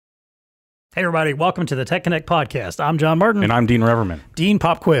Hey, everybody. Welcome to the Tech Connect podcast. I'm John Martin. And I'm Dean Reverman. Dean,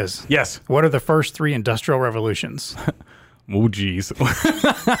 pop quiz. Yes. What are the first three industrial revolutions? Oh, geez.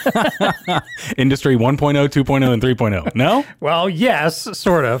 Industry 1.0, 2.0, and 3.0. No? Well, yes,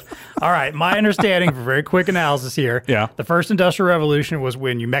 sort of. All right. My understanding, for very quick analysis here, Yeah. the first industrial revolution was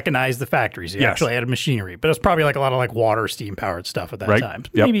when you mechanized the factories. You Yes. actually added machinery. But it was probably like a lot of like water, steam-powered stuff at that Right. time.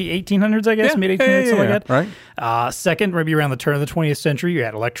 Yep. Maybe 1800s, I guess, Yeah. mid-1800s, something like that. Right. Second, maybe around the turn of the 20th century, you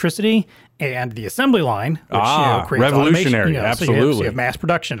had electricity and the assembly line, which creates revolutionary. automation. Absolutely. So you have mass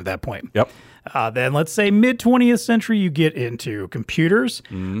production at that point. Yep. Then let's say mid-20th century, you get into computers,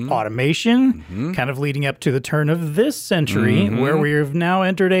 automation, kind of leading up to the turn of this century, where we have now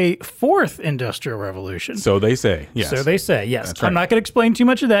entered a fourth industrial revolution. So they say. Yes. So they say, yes. That's right. I'm not going to explain too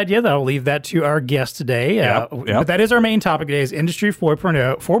much of that yet. I'll leave that to our guest today. Yep. But that is our main topic today, is Industry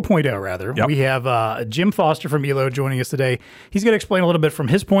 4.0 rather. Yep. We have Jim Foster from ELO joining us today. He's going to explain a little bit from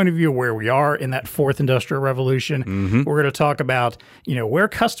his point of view where we are in that fourth industrial revolution. We're going to talk about, where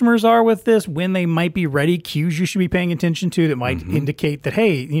customers are with this, when they might be ready, cues you should be paying attention to that might indicate that,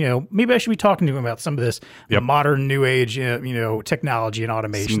 hey, maybe I should be talking to him about some of this modern new age, technology and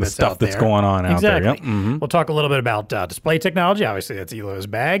automation Some of the that's stuff out there. that's going on out there. Exactly. Yep. We'll talk a little bit about display technology. Obviously, that's ELO's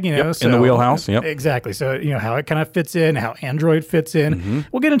bag, Yep. In the wheelhouse. Yep. Exactly. So, how it kind of fits in, how Android fits in.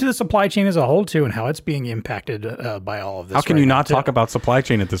 We'll get into the supply chain as a whole, too, and how it's being impacted by all of this. How can you not talk about supply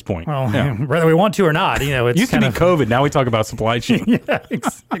chain at this point? Well, whether we want to or not, it's used to be COVID. Now we talk about supply chain. Yeah,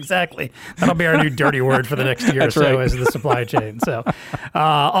 exactly. That'll be our new dirty word for the next year or so, right. is the supply chain. So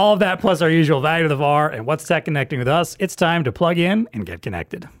all of that plus our usual value to the VAR and what's tech connecting with us. It's time to plug in and get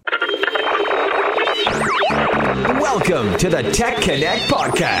connected. Welcome to the Tech Connect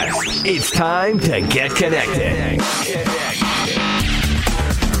podcast. It's time to get connected.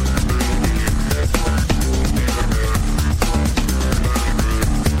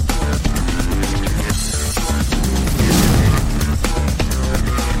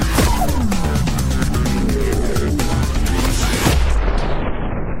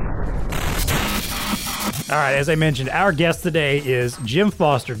 All right, as I mentioned, our guest today is Jim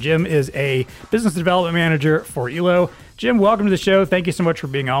Foster. Jim is a business development manager for ELO. Jim, welcome to the show. Thank you so much for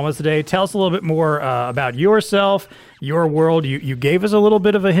being on with us today. Tell us a little bit more about yourself, your world. You gave us a little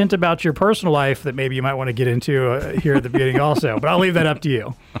bit of a hint about your personal life that maybe you might want to get into here at the beginning also, but I'll leave that up to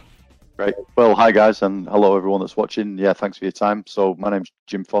you. Great. Well, hi guys, and hello everyone that's watching. Yeah, thanks for your time. So my name's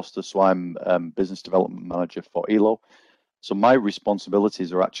Jim Foster, so I'm business development manager for ELO. So my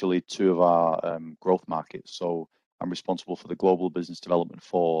responsibilities are actually two of our growth markets. So I'm responsible for the global business development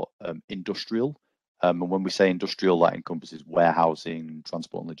for industrial. And when we say industrial, that encompasses warehousing,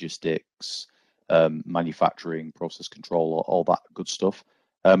 transport and logistics, manufacturing, process control, all that good stuff.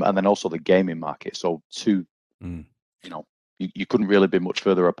 And then also the gaming market. So two, you couldn't really be much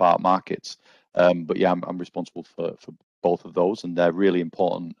further apart markets. But yeah, I'm responsible for both of those, and they're really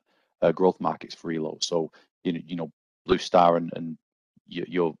important growth markets for ELO. So, Blue Star and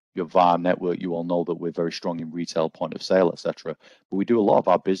your VAR network, you all know that we're very strong in retail, point of sale, etc. But we do a lot of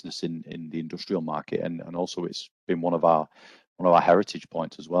our business in the industrial market, and also it's been one of our heritage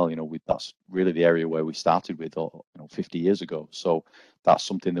points as well. That's really the area where we started with 50 years ago. So that's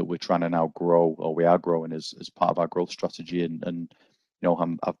something that we're trying to now grow, or we are growing as part of our growth strategy. And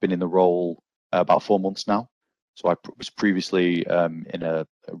I've been in the role about 4 months now. So I was previously in a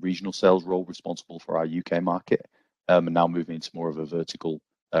regional sales role responsible for our UK market. And now moving into more of a vertical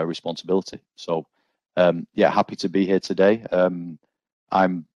responsibility. So, happy to be here today.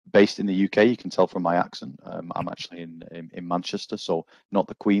 I'm based in the UK. You can tell from my accent. I'm actually in Manchester, so not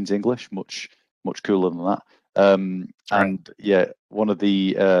the Queen's English, much cooler than that. And yeah, one of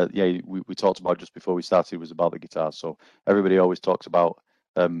the we talked about just before we started was about the guitars. So everybody always talks about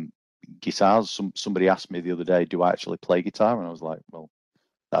guitars. Somebody asked me the other day, do I actually play guitar? And I was like, well,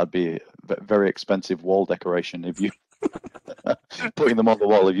 that'd be a very expensive wall decoration if you putting them on the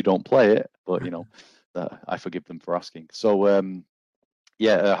wall if you don't play it. But I forgive them for asking. So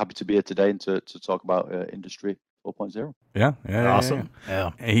happy to be here today and to talk about industry 4.0. Yeah. Awesome.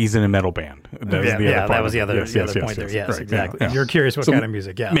 Yeah. He's in a metal band. That was the other point there. Yes, right, exactly. Yeah. If you're curious what kind of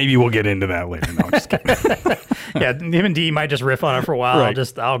music, Maybe we'll get into that later. No, I'm just kidding. Yeah, him and Dee might just riff on it for a while.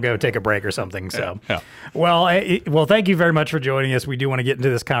 Right. I'll go take a break or something. So, Yeah. Well, thank you very much for joining us. We do want to get into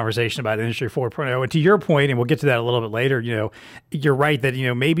this conversation about Industry 4.0. And to your point, and we'll get to that a little bit later, you're right that,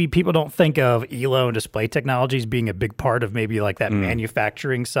 maybe people don't think of ELO and display technologies being a big part of maybe like that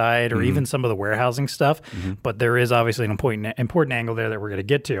manufacturing side or even some of the warehousing stuff. But there there is obviously an important angle there that we're going to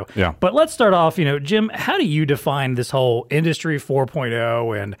get to. Yeah. But let's start off, Jim, how do you define this whole Industry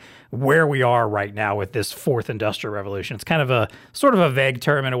 4.0 and where we are right now with this fourth industrial revolution? It's kind of a sort of a vague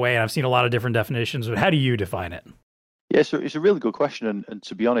term in a way, and I've seen a lot of different definitions, but how do you define it? Yeah, so it's a really good question, and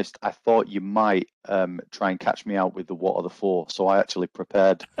to be honest, I thought you might try and catch me out with the what are the four. So I actually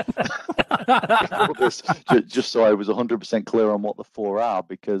prepared this just so I was 100% clear on what the four are,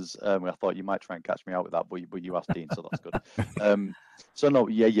 because I thought you might try and catch me out with that, but you asked Dean, so that's good. So no,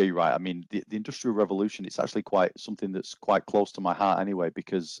 yeah, you're right. I mean, the Industrial Revolution, it's actually quite something that's quite close to my heart anyway,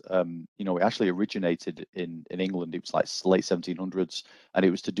 because it actually originated in England. It was like late 1700s, and it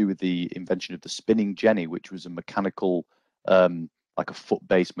was to do with the invention of the spinning jenny, which was a mechanical, like a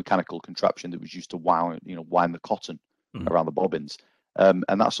foot-based mechanical contraption that was used to wind the cotton around the bobbins. And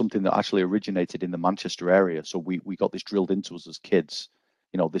that's something that actually originated in the Manchester area. So we got this drilled into us as kids.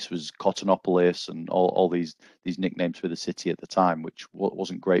 This was Cottonopolis and all these nicknames for the city at the time, which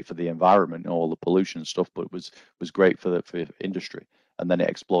wasn't great for the environment and all the pollution and stuff, but was great for industry. And then it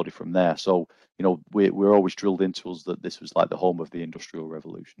exploded from there. So we're always drilled into us that this was like the home of the Industrial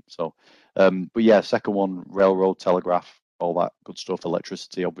Revolution. So, but yeah, second one, railroad, telegraph, all that good stuff,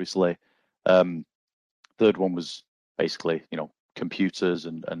 electricity, obviously. Third one was basically computers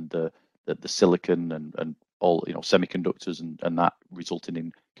and the silicon and all semiconductors and that resulting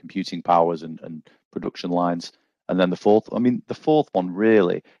in computing powers and production lines. And then the fourth one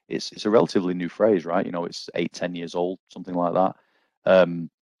really it's a relatively new phrase, right? It's 8-10 years old, something like that.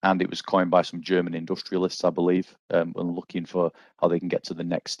 And it was coined by some German industrialists, I believe, and looking for how they can get to the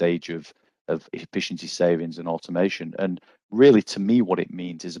next stage of efficiency savings and automation. And really, to me, what it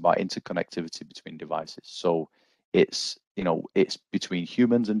means is about interconnectivity between devices. So it's between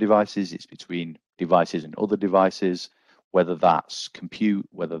humans and devices, it's between devices and other devices, whether that's compute,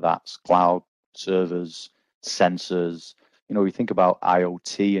 whether that's cloud, servers, sensors. You think about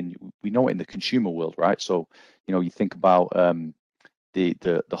IoT, and we know it in the consumer world, right? So, you think about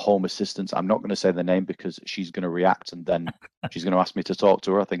the home assistants. I'm not going to say the name because she's going to react and then she's going to ask me to talk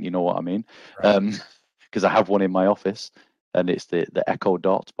to her. I think you know what I mean. Because I have one in my office, and it's the Echo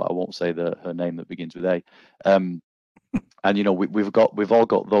Dot, but I won't say her name that begins with A. And we've all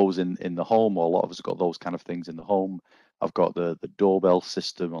got those in the home, or a lot of us have got those kind of things in the home. I've got the doorbell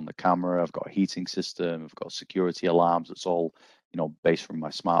system on the camera. I've got a heating system. I've got security alarms. It's all based from my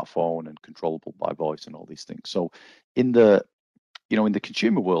smartphone and controllable by voice and all these things. So in the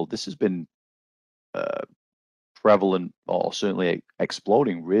consumer world, this has been prevalent, or certainly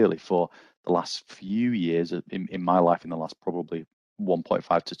exploding really for the last few years in my life, in the last probably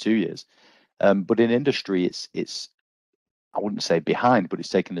 1.5 to 2 years. But in industry, it's I wouldn't say behind, but it's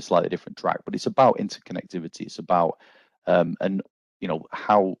taken a slightly different track. But it's about interconnectivity. It's about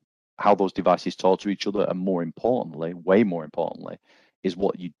how those devices talk to each other, and more importantly, way more importantly, is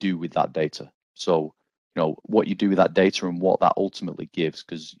what you do with that data. So what you do with that data and what that ultimately gives,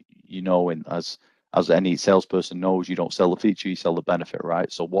 because as any salesperson knows, you don't sell the feature, you sell the benefit,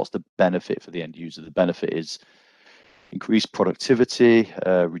 right? So what's the benefit for the end user? The benefit is increased productivity,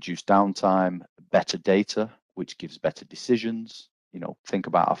 reduced downtime, better data, which gives better decisions. Think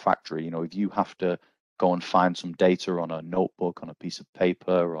about a factory. If you have to go and find some data on a notebook, on a piece of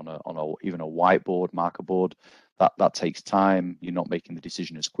paper, on even a whiteboard, marker board, that takes time. You're not making the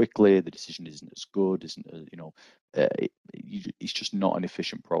decision as quickly. The decision isn't as good. It's just not an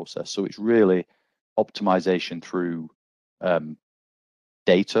efficient process. So it's really optimization through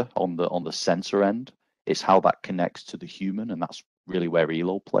data on the sensor end. It's how that connects to the human, and that's really where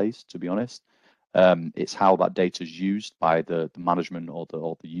ELO plays, to be honest. It's how that data is used by the management or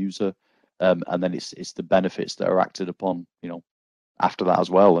the user, and then it's the benefits that are acted upon, after that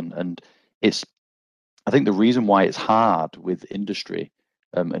as well. And it's, I think the reason why it's hard with industry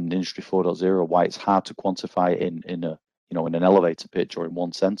and Industry 4.0, why it's hard to quantify it in an elevator pitch or in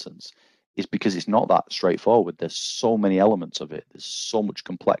one sentence, is because it's not that straightforward. There's so many elements of it. There's so much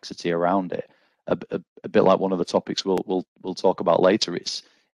complexity around it. A bit like one of the topics we'll talk about later.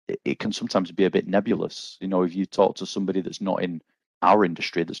 It can sometimes be a bit nebulous. If you talk to somebody that's not in our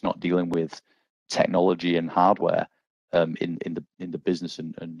industry, that's not dealing with technology and hardware in the business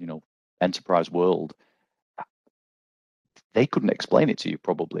and enterprise world, they couldn't explain it to you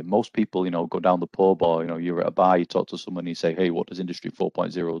probably. Most people, go down the pub, or you're at a bar, you talk to someone, you say, "Hey, what does Industry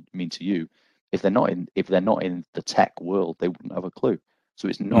 4.0 mean to you?" If they're not in the tech world, they wouldn't have a clue. So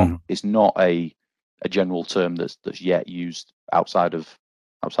it's not a general term that's yet used outside of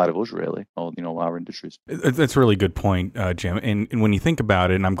outside of us, really, or our industries. That's a really good point, Jim. And when you think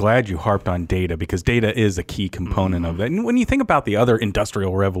about it, and I'm glad you harped on data, because data is a key component of that. And when you think about the other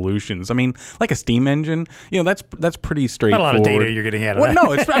industrial revolutions, I mean, like a steam engine, that's pretty straightforward. Not a lot of data you're getting out of that.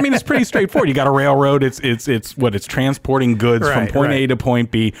 No, it's pretty straightforward. You got a railroad. It's transporting goods from point A to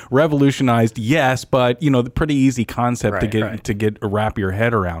point B. Revolutionized, yes, but the pretty easy concept to wrap your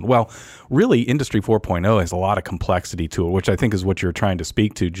head around. Well, really, Industry 4.0 has a lot of complexity to it, which I think is what you're trying to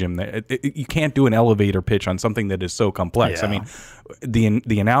speak to, Jim. You can't do an elevator pitch on something that is so complex. Yeah. I mean,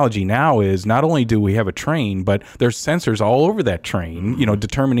 the analogy now is not only do we have a train, but there's sensors all over that train,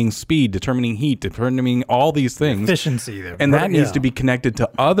 determining speed, determining heat, determining all these things. Efficiency there. And that needs to be connected to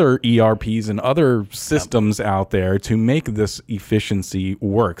other ERPs and other systems out there to make this efficiency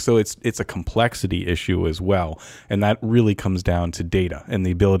work. So it's a complexity issue as well. And that really comes down to data and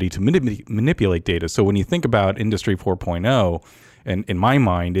the ability to manipulate data. So when you think about Industry 4.0, and in my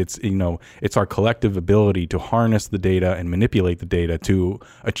mind, it's our collective ability to harness the data and manipulate the data to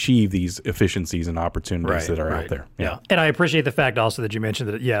achieve these efficiencies and opportunities that are out there. Yeah. And I appreciate the fact also that you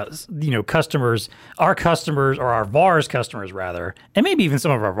mentioned that, customers, our customers, or our VARs customers rather, and maybe even some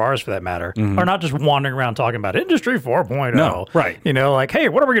of our VARs for that matter, are not just wandering around talking about Industry 4.0. No, right. Like, hey,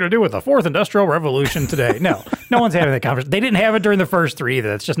 what are we going to do with the fourth industrial revolution today? No one's having that conversation. They didn't have it during the first three either.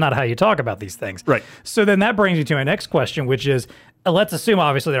 That's just not how you talk about these things. Right. So then that brings me to my next question, which is, let's assume,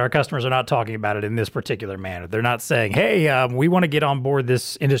 obviously, that our customers are not talking about it in this particular manner. They're not saying, hey, we want to get on board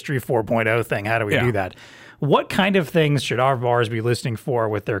this Industry 4.0 thing. How do we do that? What kind of things should our VARs be listening for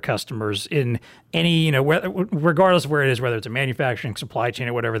with their customers in any, regardless of where it is, whether it's a manufacturing, supply chain,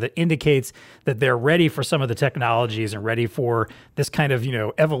 or whatever, that indicates that they're ready for some of the technologies and ready for this kind of,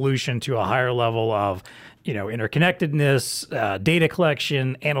 evolution to a higher level of, interconnectedness, data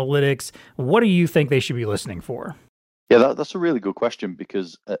collection, analytics? What do you think they should be listening for? Yeah, that's a really good question,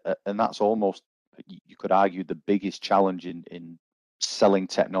 because, and that's almost, you could argue, the biggest challenge in selling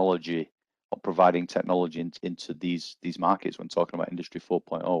technology or providing technology into these markets when talking about Industry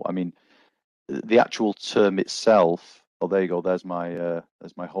 4.0. I mean, the actual term itself. Oh, there you go. There's my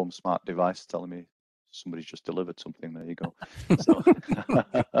home smart device telling me somebody's just delivered something. There you go.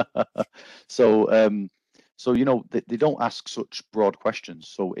 So they don't ask such broad questions.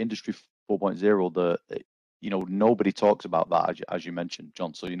 So Industry 4.0, nobody talks about that, as you mentioned,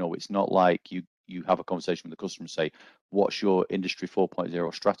 John. So, it's not like you have a conversation with the customer and say, what's your Industry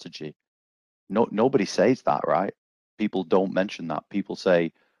 4.0 strategy? Nobody says that, right? People don't mention that. People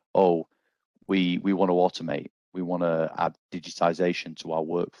say, oh, we want to automate. We want to add digitization to our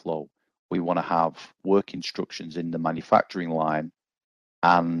workflow. We want to have work instructions in the manufacturing line,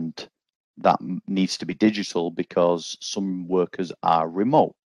 and that needs to be digital because some workers are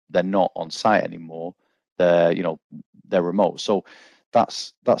remote. They're not on site anymore. They're remote. So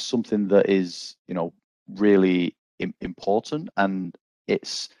that's something that is really important, and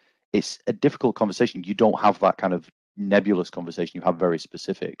it's a difficult conversation. You don't have that kind of nebulous conversation. You have very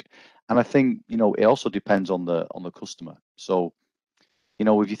specific, and I think it also depends on the customer. So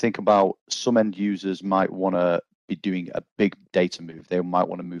if you think about, some end users might want to be doing a big data move. They might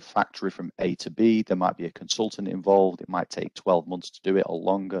want to move factory from A to B. There might be a consultant involved. It might take 12 months to do it or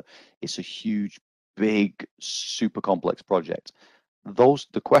longer. It's a huge, big, super complex project.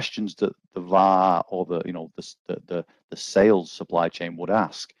 The questions that the VAR or the sales supply chain would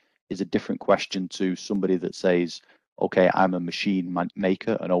ask is a different question to somebody that says, okay, I'm a machine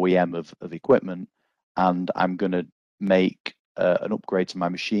maker, an OEM of equipment, and I'm going to make an upgrade to my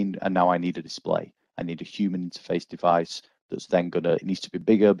machine, and now I need a display. I need a human interface device that's then it needs to be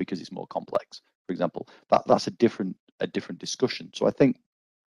bigger because it's more complex, for example. That's a different discussion. So I think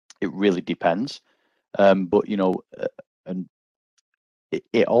it really depends. But and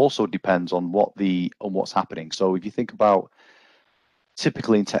it also depends on what's happening. So if you think about,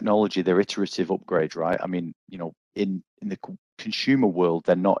 typically in technology, they're iterative upgrades, right? I mean, in the consumer world,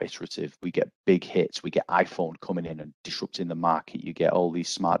 they're not iterative. We get big hits. We get iPhone coming in and disrupting the market. You get all these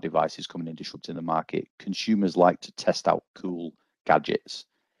smart devices coming in, disrupting the market. Consumers like to test out cool gadgets.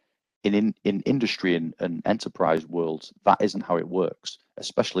 In industry and enterprise worlds, that isn't how it works,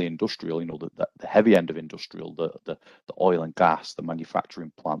 especially industrial, the heavy end of industrial, the oil and gas, the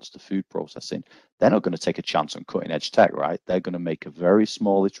manufacturing plants, the food processing. They're not going to take a chance on cutting edge tech, right? They're going to make a very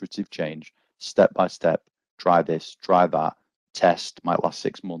small iterative change, step by step, try this, try that, test, might last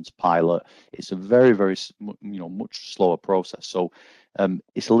 6 months, pilot. It's a very, very, much slower process. So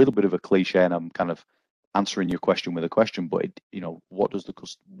it's a little bit of a cliche, and I'm kind of answering your question with a question, but what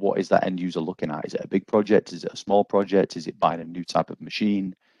is that end user looking at? Is it a big project? Is it a small project? Is it buying a new type of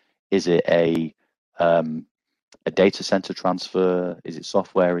machine? Is it a a data center transfer? Is it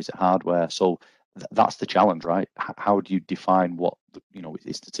software? Is it hardware? So that's the challenge, right? How do you define what,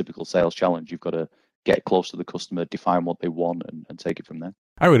 it's the typical sales challenge. You've got to get close to the customer, define what they want, and take it from there.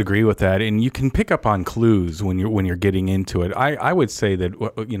 I would agree with that, and you can pick up on clues when you're getting into it. I would say that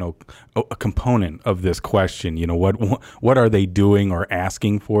a component of this question, what are they doing or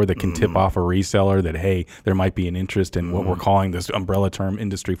asking for that can tip off a reseller that, hey, there might be an interest in what we're calling this umbrella term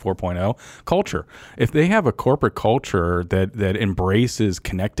Industry 4.0 culture. If they have a corporate culture that embraces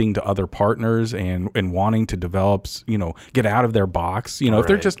connecting to other partners and wanting to develop, get out of their box, if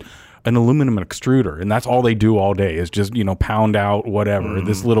they're just an aluminum extruder and that's all they do all day is just pound out whatever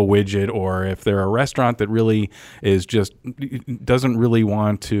this little widget, or if they're a restaurant that really is just doesn't really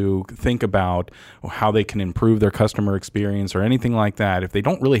want to think about how they can improve their customer experience or anything like that, if they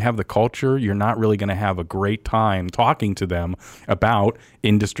don't really have the culture, you're not really going to have a great time talking to them about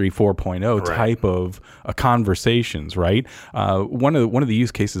Industry 4.0 type of conversations, right? One of the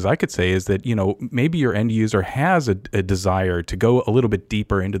use cases I could say is that maybe your end user has a desire to go a little bit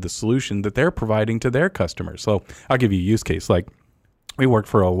deeper into the solution that they're providing to their customers. So I'll give you a use case. Like, we worked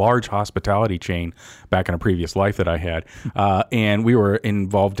for a large hospitality chain back in a previous life that I had, and we were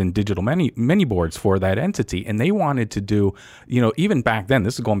involved in digital menu boards for that entity. And they wanted to do, even back then,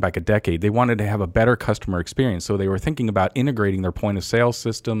 this is going back a decade, they wanted to have a better customer experience. So they were thinking about integrating their point of sale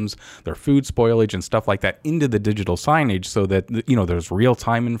systems, their food spoilage and stuff like that into the digital signage so that, there's real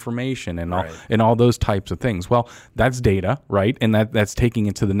time information and all those types of things. Well, that's data, right? And that's taking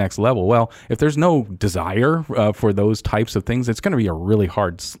it to the next level. Well, if there's no desire for those types of things, it's going to be a really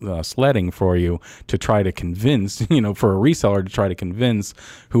hard sledding for you to try to convince, for a reseller to try to convince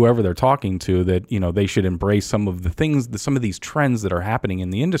whoever they're talking to that, they should embrace some of the things, some of these trends that are happening in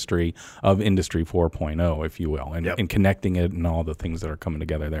the industry of Industry 4.0, if you will, and connecting it and all the things that are coming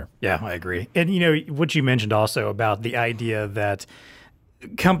together there. Yeah, I agree. And, what you mentioned also about the idea that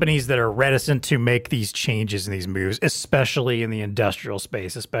companies that are reticent to make these changes and these moves, especially in the industrial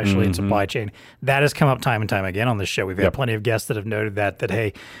space, especially in supply chain, that has come up time and time again on this show. We've had plenty of guests that have noted that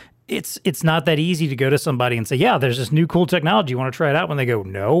hey, it's not that easy to go to somebody and say, yeah, there's this new cool technology. You want to try it out? When they go,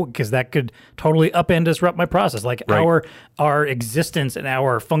 no, because that could totally upend, disrupt my process. Like our existence and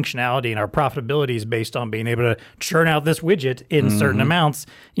our functionality and our profitability is based on being able to churn out this widget in certain amounts,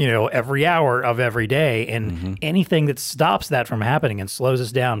 every hour of every day. And anything that stops that from happening and slows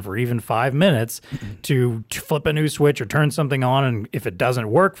us down for even 5 minutes to flip a new switch or turn something on, and if it doesn't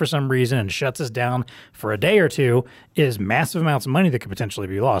work for some reason and shuts us down for a day or two, is massive amounts of money that could potentially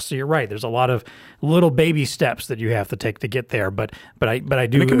be lost. So you're right. There's a lot of little baby steps that you have to take to get there. But I do.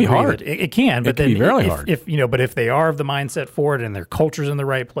 And it can be hard. It can. But it can be really hard. But if they are of the mindset for it and their culture's in the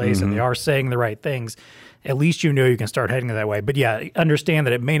right place and they are saying the right things, at least you can start heading that way. But yeah, understand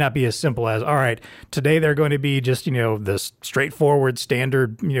that it may not be as simple as, all right, today they're going to be just, this straightforward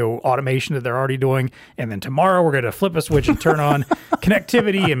standard, automation that they're already doing. And then tomorrow we're going to flip a switch and turn on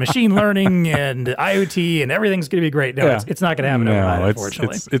connectivity and machine learning and IoT and everything's going to be great. No, it's not going to happen overnight,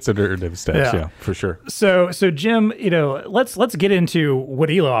 unfortunately. It's iterative steps, yeah, for sure. So Jim, let's get into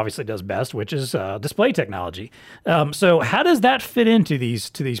what Elo obviously does best, which is display technology. So how does that fit into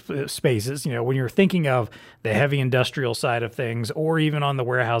these spaces? When you're thinking of the heavy industrial side of things, or even on the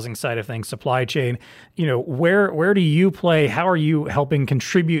warehousing side of things, supply chain, where do you play? How are you helping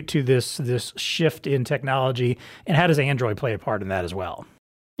contribute to this shift in technology, and how does Android play a part in that as well?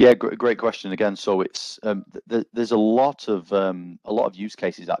 Yeah, great question again. So it's there's a lot of use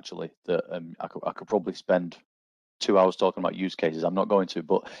cases actually that I could probably spend 2 hours talking about use cases. I'm not going to,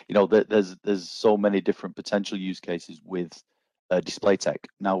 but there's so many different potential use cases with display tech.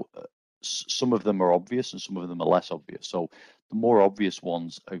 Now, some of them are obvious and some of them are less obvious. So the more obvious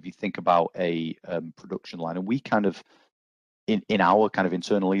ones, if you think about a production line, and we kind of in our kind of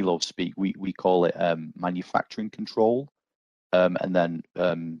internal Elo speak, we call it manufacturing control, and then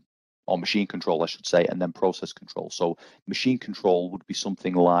or machine control, I should say, and then process control. So machine control would be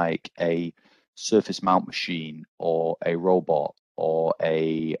something like a surface mount machine or a robot or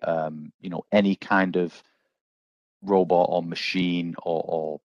a any kind of robot or machine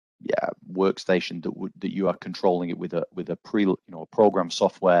or workstation that you are controlling it with a a program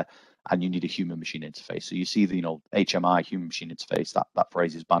software, and you need a human machine interface. So you see the HMI, human machine interface, that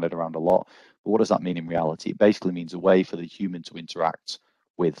phrase is bandied around a lot. But what does that mean in reality? It basically means a way for the human to interact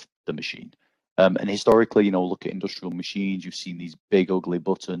with the machine. And historically, look at industrial machines, you've seen these big ugly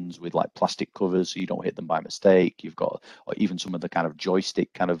buttons with like plastic covers so you don't hit them by mistake. You've got, or even some of the kind of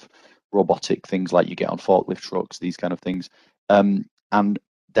joystick kind of robotic things like you get on forklift trucks, these kind of things. And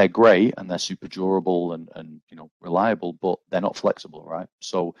they're great and they're super durable and reliable, but they're not flexible, right?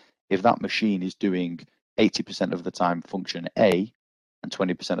 So if that machine is doing 80% of the time function A and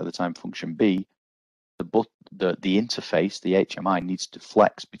 20% of the time function B, the interface, the HMI, needs to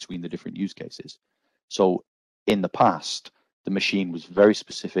flex between the different use cases. So in the past, the machine was very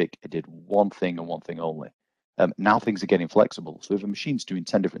specific. It did one thing and one thing only. Now things are getting flexible. So if a machine's doing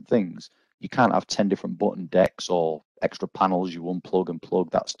 10 different things, you can't have 10 different button decks or extra panels you unplug and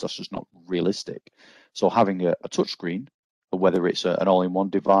plug. That's just not realistic. So having a touch screen, whether it's an all-in-one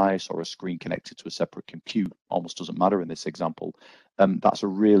device or a screen connected to a separate compute, almost doesn't matter in this example. That's a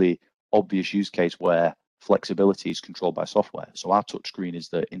really obvious use case where flexibility is controlled by software. So our touch screen is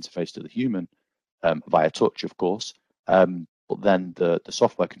the interface to the human via touch, of course. But then the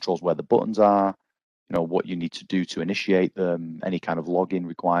software controls where the buttons are, what you need to do to initiate them, any kind of login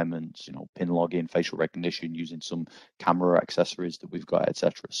requirements, PIN login, facial recognition using some camera accessories that we've got,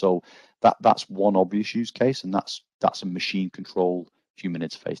 etc. So that's one obvious use case, and that's a machine controlled human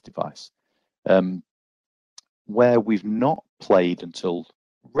interface device. Where we've not played until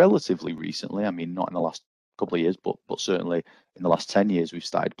relatively recently, I mean, not in the last couple of years, but certainly in the last 10 years, we've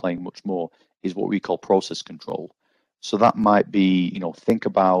started playing much more, is what we call process control. So that might be, think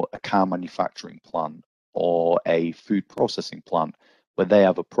about a car manufacturing plant or a food processing plant where they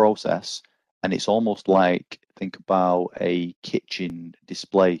have a process, and it's almost like, think about a kitchen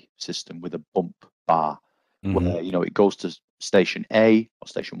display system with a bump bar, where, it goes to station A or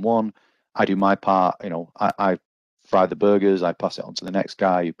station 1. I do my part, I fry the burgers, I pass it on to the next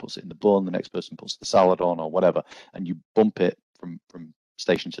guy who puts it in the bun, the next person puts the salad on or whatever, and you bump it from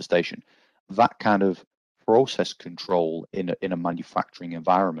station to station. That kind of process control in a manufacturing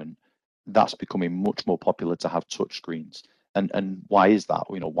environment, that's becoming much more popular to have touch screens. And why is that?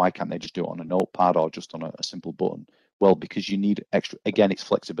 Why can't they just do it on a notepad or just on a simple button? Well, because you need extra, again, it's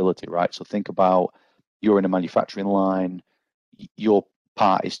flexibility, right? So think about, you're in a manufacturing line, your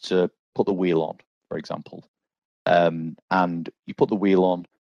part is to put the wheel on, for example, and you put the wheel on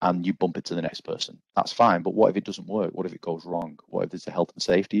and you bump it to the next person. That's fine, but what if it doesn't work? What if it goes wrong? What if there's a health and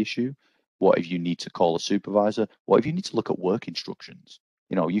safety issue? What if you need to call a supervisor? What if you need to look at work instructions?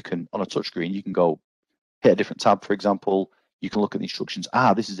 You can, on a touchscreen, you can go hit a different tab, for example. You can look at the instructions.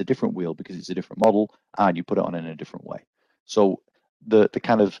 This is a different wheel because it's a different model, and you put it on in a different way. So the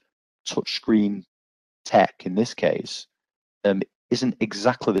kind of touchscreen tech in this case isn't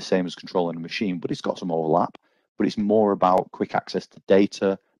exactly the same as controlling a machine, but it's got some overlap. But it's more about quick access to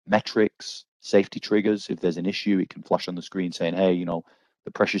data, metrics, safety triggers. If there's an issue, it can flash on the screen saying, hey,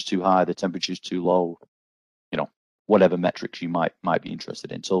 the pressure's too high, the temperature's too low, whatever metrics you might be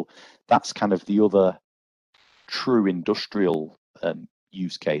interested in. So that's kind of the other true industrial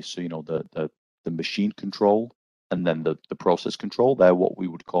use case. So, the machine control and then the process control, they're what we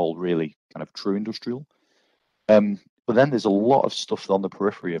would call really kind of true industrial. But then there's a lot of stuff on the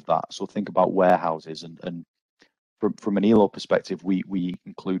periphery of that. So think about warehouses, and from an ELO perspective, we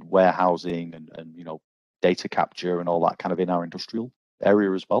include warehousing and data capture and all that kind of in our industrial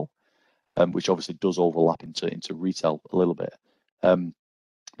area as well, which obviously does overlap into retail a little bit.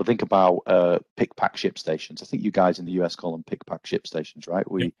 But think about pick, pack, ship stations. I think you guys in the US call them pick, pack, ship stations, right?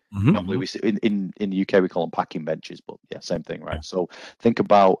 Normally we in the UK we call them packing benches, but yeah, same thing, right? Yeah. So think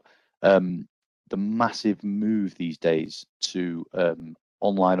about the massive move these days to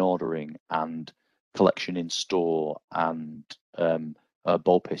online ordering and collection in store and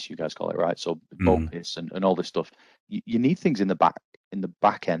BOPIS, you guys call it, right? So BOPIS and all this stuff. You need things in the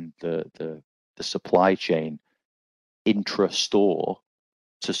back end, the supply chain intra-store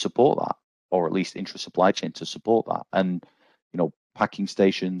to support that, or at least intra-supply chain to support that. And packing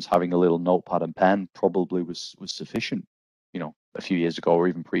stations, having a little notepad and pen probably was sufficient, a few years ago or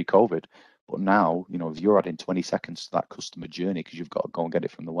even pre-COVID. But now, if you're adding 20 seconds to that customer journey because you've got to go and get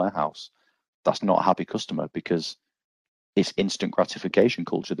it from the warehouse, that's not a happy customer, because it's instant gratification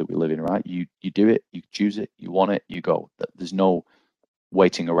culture that we live in, right? You do it, you choose it, you want it, you go. There's no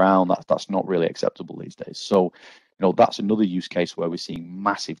waiting around. That's not really acceptable these days. So, that's another use case where we're seeing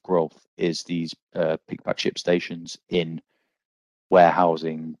massive growth, is these pick, pack, ship stations in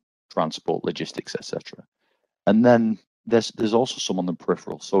warehousing, transport, logistics, etc. And then there's also some on the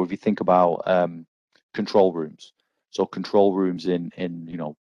peripheral. So if you think about control rooms, so control rooms in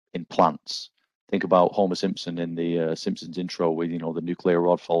plants. Think about Homer Simpson in the Simpsons intro, where the nuclear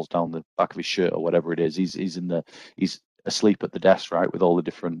rod falls down the back of his shirt or whatever it is. He's asleep at the desk, right, with all the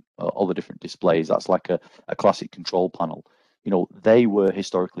different displays. That's like a classic control panel. They were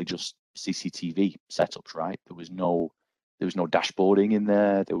historically just CCTV setups, right? There was no dashboarding in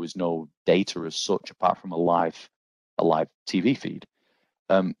there. There was no data as such, apart from a live TV feed.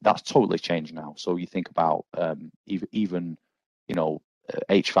 That's totally changed now. So you think about even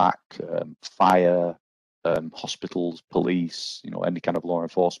HVAC, fire, hospitals, police, any kind of law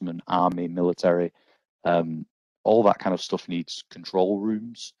enforcement, army, military, all that kind of stuff needs control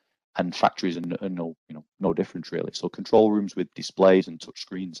rooms, and factories are no different really. So control rooms with displays and touch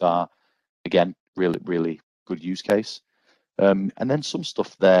screens are, again, really, really good use case. And then some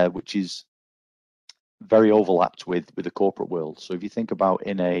stuff there which is very overlapped with the corporate world. So if you think about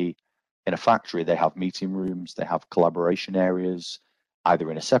in a factory, they have meeting rooms, they have collaboration areas,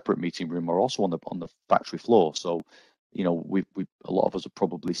 either in a separate meeting room or also on the factory floor. So, we a lot of us have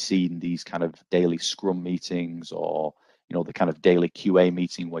probably seen these kind of daily Scrum meetings, or the kind of daily QA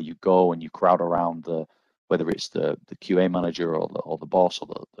meeting where you go and you crowd around whether it's the QA manager or the boss or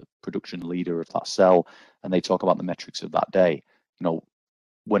the production leader of that cell, and they talk about the metrics of that day.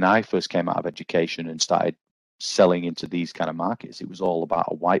 When I first came out of education and started selling into these kind of markets, it was all about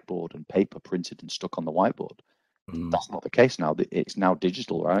a whiteboard and paper printed and stuck on the whiteboard. That's not the case now. It's now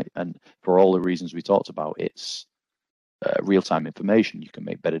digital, right? And for all the reasons we talked about, it's real-time information. You can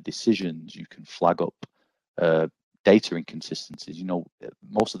make better decisions. You can flag up data inconsistencies.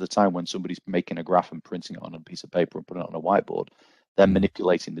 Most of the time when somebody's making a graph and printing it on a piece of paper and putting it on a whiteboard, they're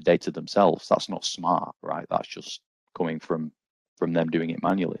manipulating the data themselves. That's not smart, right? That's just coming from them doing it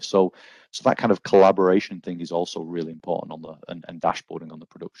manually. So that kind of collaboration thing is also really important and dashboarding on the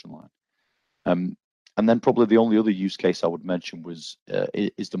production line. And then probably the only other use case I would mention is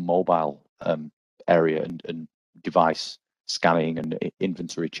the mobile area and device scanning and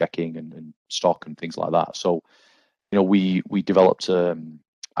inventory checking and stock and things like that. So, we developed our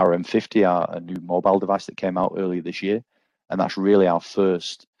M50, a new mobile device that came out earlier this year, and that's really our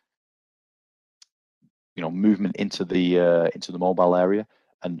first movement into the mobile area,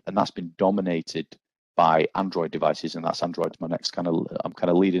 and that's been dominated by Android devices, and that's Android. I'm kind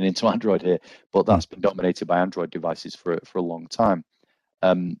of leading into Android here, but that's been dominated by Android devices for a long time.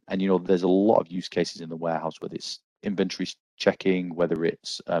 And there's a lot of use cases in the warehouse, whether it's inventory checking, whether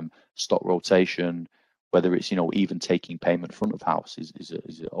it's stock rotation, whether it's even taking payment front of house is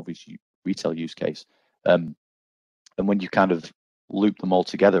an obvious retail use case. And when you kind of loop them all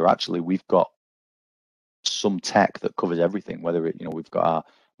together, actually we've got some tech that covers everything. Whether we've got our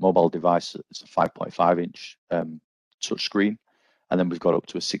mobile device, it's a 5.5 inch touch screen, and then we've got up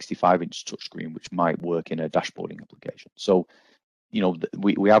to a 65 inch touch screen, which might work in a dashboarding application. So,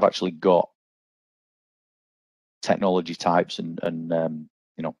 we have actually got technology types and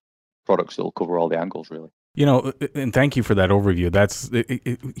products that will cover all the angles really. And thank you for that overview.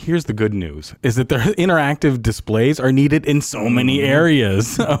 Here's the good news, is that their interactive displays are needed in so many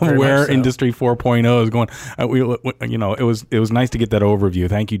areas of where Industry 4.0 is going. It was nice to get that overview.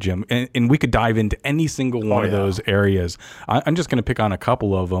 Thank you, Jim. And we could dive into any single one of those areas. I'm just going to pick on a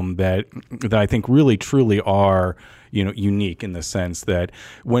couple of them that I think really, truly are unique in the sense that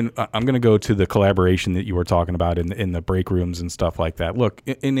when I'm going to go to the collaboration that you were talking about in the break rooms and stuff like that. Look,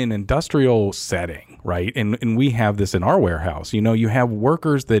 in an industrial setting, right? And we have this in our warehouse. You have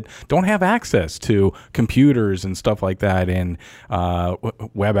workers that don't have access to computers and stuff like that, and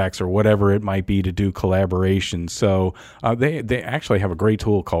WebEx or whatever it might be to do collaboration. So they actually have a great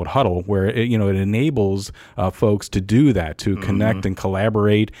tool called Huddle, where it enables folks to do that, to connect and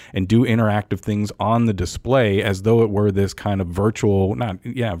collaborate and do interactive things on the display as though it were this kind of virtual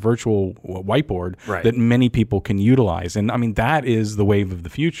whiteboard that many people can utilize. And I mean, that is the wave of the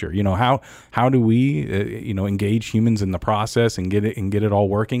future. How do we engage humans in the process and get it all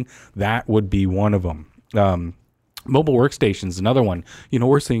working? That would be one of them. Mobile workstations, another one.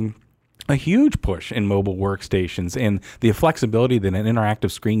 We're seeing a huge push in mobile workstations, and the flexibility that an interactive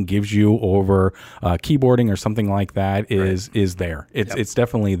screen gives you over keyboarding or something like that is there. It's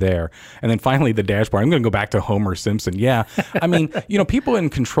definitely there. And then finally, the dashboard. I'm going to go back to Homer Simpson. Yeah, I mean, people in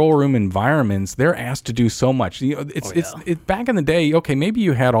control room environments, they're asked to do so much. It's back in the day. Okay, maybe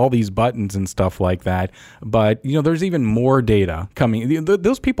you had all these buttons and stuff like that, but there's even more data coming.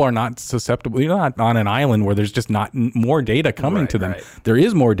 Those people are not susceptible. You're not on an island where there's just not more data coming to them. There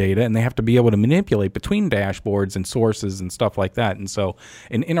is more data, and they have to be able to manipulate between dashboards and sources and stuff like that. And so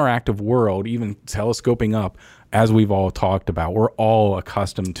an interactive world, even telescoping up, as we've all talked about, we're all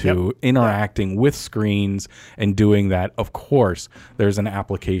accustomed to interacting with screens and doing that. Of course, there's an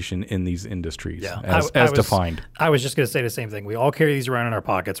application in these industries as defined. I was just going to say the same thing. We all carry these around in our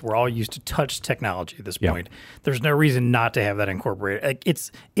pockets. We're all used to touch technology at this point. There's no reason not to have that incorporated.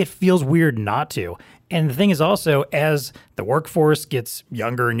 It feels weird not to. And the thing is also, as the workforce gets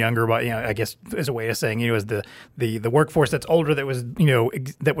younger and younger, but I guess as a way of saying, as the workforce that's older, that was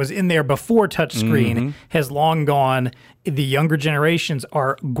that was in there before touchscreen has long gone. The younger generations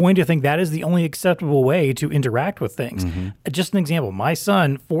are going to think that is the only acceptable way to interact with things. Just an example: my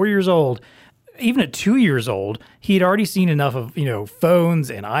son, 4 years old, even at 2 years old, he had already seen enough of, phones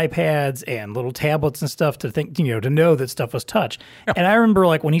and iPads and little tablets and stuff to think, to know that stuff was touch. And I remember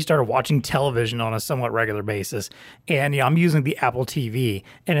like when he started watching television on a somewhat regular basis, and I'm using the Apple TV,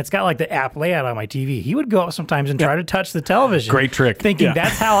 and it's got like the app layout on my TV. He would go up sometimes and try to touch the television. Great trick. Thinking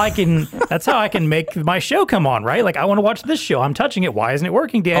that's how I can make my show come on, right? Like I want to watch this show. I'm touching it. Why isn't it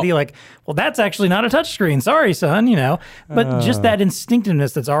working, Daddy? Like, well, that's actually not a touch screen. Sorry, son, But just that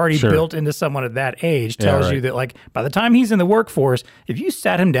instinctiveness that's already built into someone at that age tells you that, like, by the time he's in the workforce, if you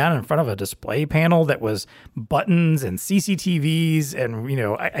sat him down in front of a display panel that was buttons and CCTVs, and,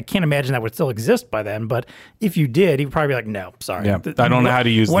 I can't imagine that would still exist by then, but if you did, he'd probably be like, no, sorry. Yeah, I don't know how to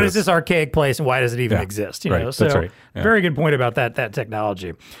use What this. is this archaic place, and why does it even exist? Right, So that's right. Yeah. very good point about that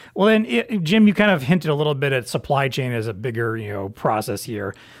technology. Well, then, Jim, you kind of hinted a little bit at supply chain as a bigger, process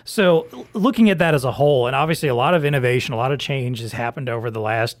here. So looking at that as a whole, and obviously a lot of innovation, a lot of change has happened over the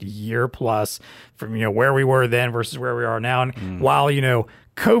last year plus from, where we were then versus where we are now. And while,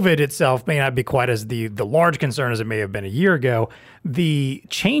 COVID itself may not be quite as the large concern as it may have been a year ago, the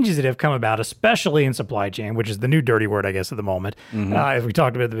changes that have come about, especially in supply chain, which is the new dirty word, I guess, at the moment, as we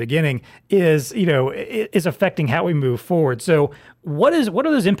talked about at the beginning, is is affecting how we move forward. So what do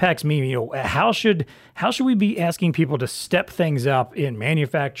those impacts mean? How should we be asking people to step things up in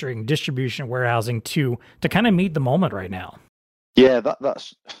manufacturing, distribution, warehousing to kind of meet the moment right now? Yeah,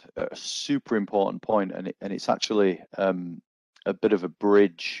 that's a super important point, and it's actually a bit of a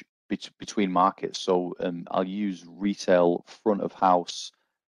bridge between markets. So I'll use retail front of house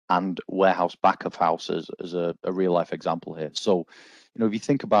and warehouse back of house as a real life example here. So, if you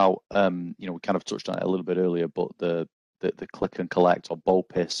think about, we kind of touched on it a little bit earlier, but the click and collect or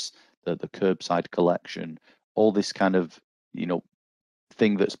BOPIS, the curbside collection, all this kind of,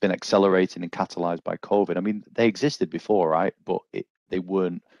 thing that's been accelerated and catalyzed by COVID. I mean, they existed before, right? But they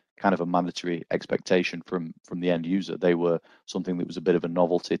weren't kind of a mandatory expectation from the end user. They were something that was a bit of a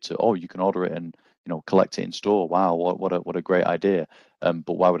novelty to, oh, you can order it and collect it in store. Wow, what a great idea.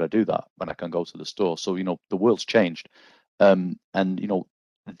 But why would I do that when I can go to the store? So the world's changed, and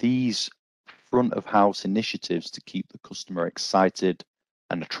these front of house initiatives to keep the customer excited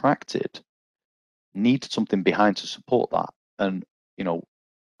and attracted need something behind to support that. And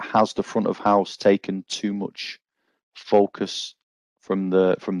has the front of house taken too much focus from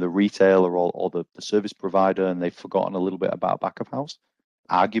the retailer or the service provider, and they've forgotten a little bit about back of house?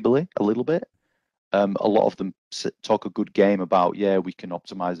 Arguably a little bit. A lot of them talk a good game about, we can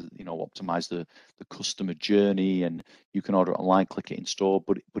optimize the customer journey, and you can order it online, click it in store,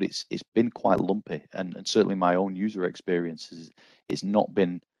 but it's been quite lumpy, and certainly my own user experience it's not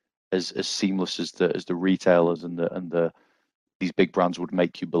been as seamless as the retailers and these big brands would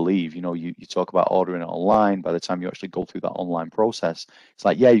make you believe. You talk about ordering it online. By the time you actually go through that online process, it's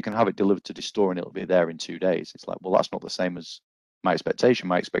like, you can have it delivered to the store and it'll be there in 2 days. It's like, well, that's not the same as my expectation.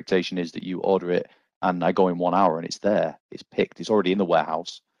 My expectation is that you order it and I go in 1 hour and it's there, it's picked, it's already in the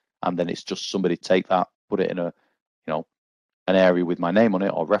warehouse, and then it's just somebody take that, put it in a an area with my name on it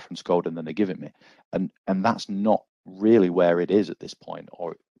or reference code, and then they give it me. And that's not really where it is at this point.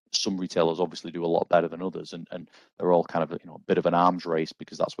 Or some retailers obviously do a lot better than others, and they're all kind of a bit of an arms race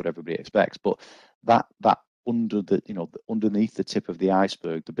because that's what everybody expects. But that under the underneath the tip of the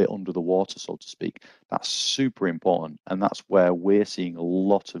iceberg, the bit under the water, so to speak, that's super important, and that's where we're seeing a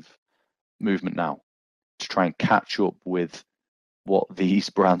lot of movement now to try and catch up with what these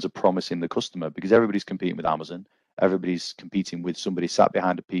brands are promising the customer, because everybody's competing with Amazon, everybody's competing with somebody sat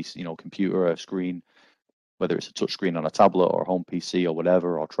behind a piece, computer or a screen, whether it's a touch screen on a tablet or a home PC or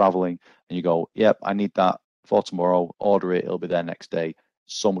whatever, or traveling, and you go, yep, I need that for tomorrow, order it, it'll be there next day.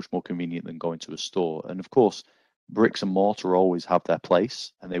 So much more convenient than going to a store. And of course, bricks and mortar always have their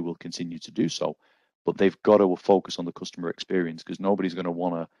place, and they will continue to do so, but they've got to focus on the customer experience, because nobody's going to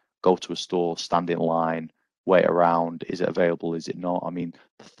want to go to a store, stand in line, wait around, is it available, is it not? I mean,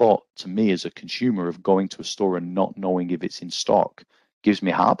 the thought to me as a consumer of going to a store and not knowing if it's in stock gives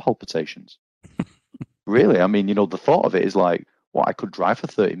me heart palpitations. Really, I mean, the thought of it is like, well, I could drive for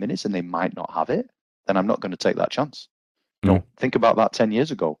 30 minutes and they might not have it. Then I'm not going to take that chance. Think about that 10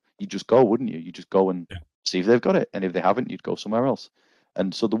 years ago. You just go, wouldn't you? You just go and see if they've got it. And if they haven't, you'd go somewhere else.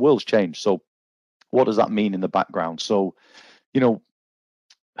 And so the world's changed. So what does that mean in the background? So,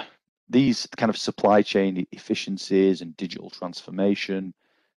 these kind of supply chain efficiencies and digital transformation,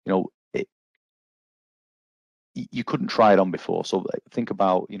 you couldn't try it on before. So think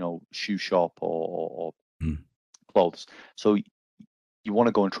about, shoe shop or clothes. So you want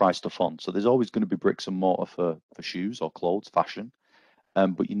to go and try stuff on. So there's always going to be bricks and mortar for shoes or clothes, fashion.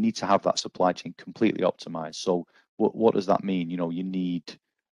 But you need to have that supply chain completely optimized. So what does that mean? You need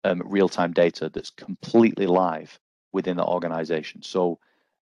real-time data that's completely live within the organization. So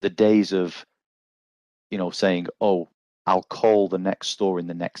the days of, saying, oh, I'll call the next store in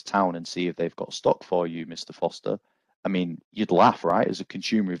the next town and see if they've got stock for you, Mr. Foster. I mean, you'd laugh, right? As a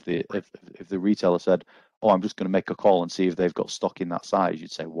consumer, if the retailer said, oh, I'm just going to make a call and see if they've got stock in that size,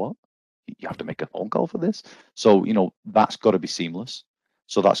 you'd say, what? You have to make a phone call for this? So, that's got to be seamless.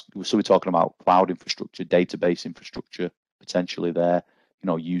 So we're talking about cloud infrastructure, database infrastructure, potentially there,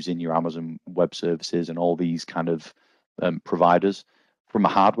 using your Amazon Web Services and all these kind of providers. From a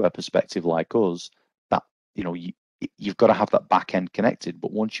hardware perspective like us, that, you've got to have that back end connected.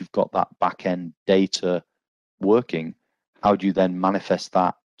 But once you've got that back end data working, how do you then manifest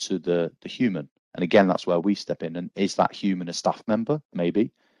that to the human? And again, that's where we step in. And is that human a staff member?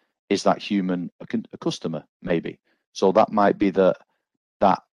 Maybe. Is that human a customer? Maybe. So that might be that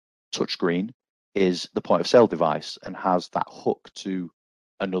touchscreen is the point of sale device and has that hook to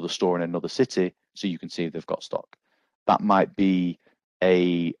another store in another city, so you can see if they've got stock. That might be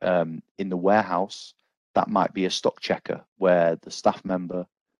in the warehouse. That might be a stock checker where the staff member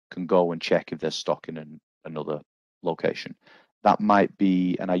can go and check if there's stock in another location. That might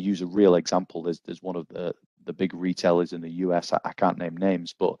be, and I use a real example. There's one of the big retailers in the US. I can't name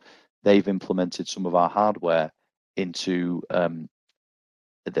names, but they've implemented some of our hardware into.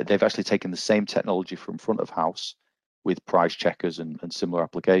 They've actually taken the same technology from front of house with price checkers and similar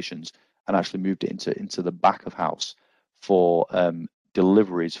applications, and actually moved it into the back of house for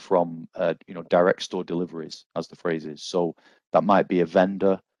deliveries from direct store deliveries, as the phrase is. So that might be a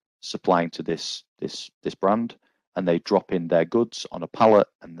vendor supplying to this brand, and they drop in their goods on a pallet,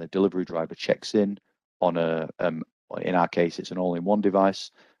 and the delivery driver checks in on in our case, it's an all-in-one device,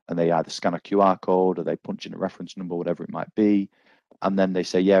 and they either scan a QR code or they punch in a reference number, whatever it might be, and then they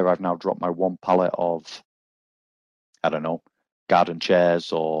say, yeah, I've now dropped my one pallet of, I don't know, garden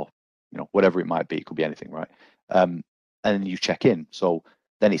chairs or whatever it might be. It could be anything, right? And then you check in. So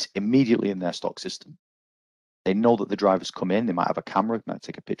then it's immediately in their stock system. They know that the driver's come in. They might have a camera, might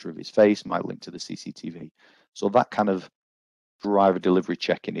take a picture of his face, might link to the CCTV. So that kind of driver delivery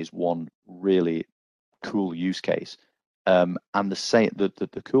check-in is one really cool use case. And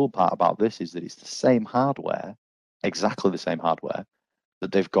the cool part about this is that it's the same hardware, exactly the same hardware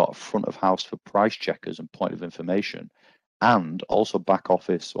that they've got front of house for price checkers and point of information, and also back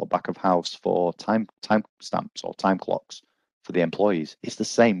office or back of house for time stamps or time clocks for the employees. It's the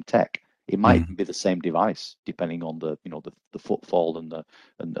same tech. It might even be the same device, depending on the footfall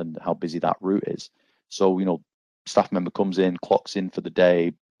and how busy that route is. So staff member comes in, clocks in for the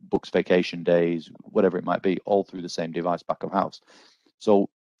day, books vacation days, whatever it might be, all through the same device back of house. So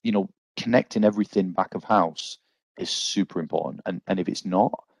connecting everything back of house is super important. And if it's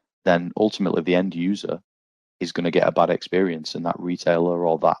not, then ultimately the end user is going to get a bad experience, and that retailer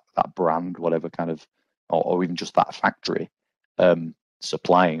or that brand, whatever kind of, or even just that factory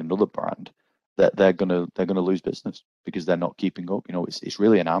supplying another brand, that they're gonna lose business because they're not keeping up. It's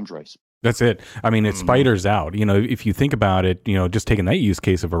really an arms race. That's it. I mean, it spiders out. If you think about it, just taking that use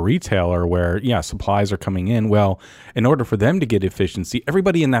case of a retailer where, supplies are coming in. Well, in order for them to get efficiency,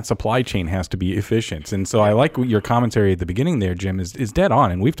 everybody in that supply chain has to be efficient. And so I like your commentary at the beginning there, Jim, is dead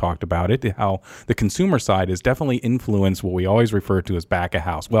on. And we've talked about it, how the consumer side has definitely influenced what we always refer to as back of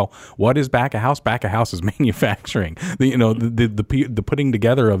house. Well, what is back of house? Back of house is manufacturing. The putting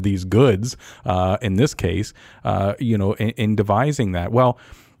together of these goods, in this case, in devising that. Well,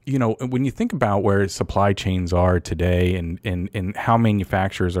 when you think about where supply chains are today and how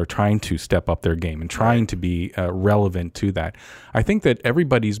manufacturers are trying to step up their game and trying to be relevant to that, I think that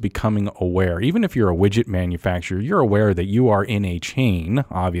everybody's becoming aware. Even if you're a widget manufacturer, you're aware that you are in a chain,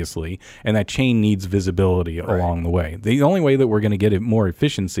 obviously, and that chain needs visibility along the way. The only way that we're going to get more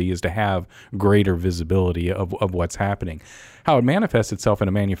efficiency is to have greater visibility of what's happening. How it manifests itself in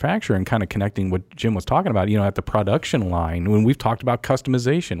a manufacturer and kind of connecting what Jim was talking about, at the production line, when we've talked about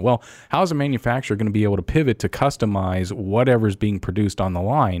customization. Well, how is a manufacturer going to be able to pivot to customize whatever's being produced on the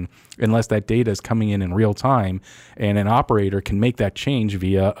line unless that data is coming in real time and an operator can make that change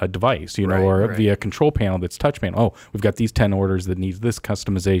via a device, via a control panel that's touch panel. Oh, we've got these 10 orders that needs this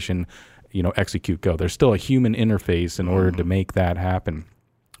customization, execute, go. There's still a human interface in order to make that happen.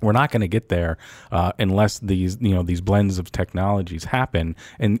 We're not going to get there unless these blends of technologies happen.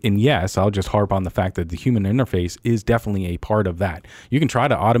 And yes, I'll just harp on the fact that the human interface is definitely a part of that. You can try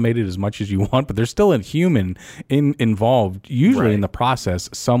to automate it as much as you want, but there's still a human involved, usually in the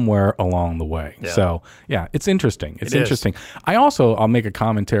process somewhere along the way. Yeah. So it's interesting. It's interesting. I'll make a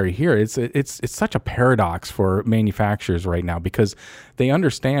commentary here. It's such a paradox for manufacturers right now because they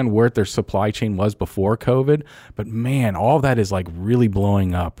understand where their supply chain was before COVID, but man, all that is like really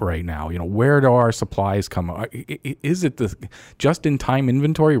blowing up up right now? Where do our supplies come? Is it the just-in-time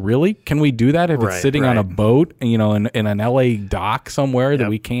inventory? Really? Can we do that if it's sitting on a boat, in an LA dock somewhere that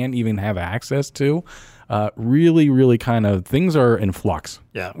we can't even have access to? Really, really kind of things are in flux.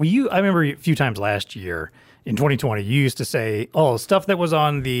 Yeah. Well, I remember a few times last year in 2020, you used to say, stuff that was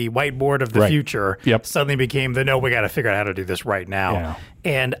on the whiteboard of the future suddenly became we got to figure out how to do this right now. Yeah.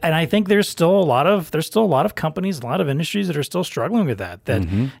 And I think there's still a lot of companies, a lot of industries that are still struggling with that. That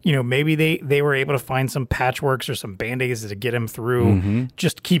maybe they were able to find some patchworks or some band-aids to get them through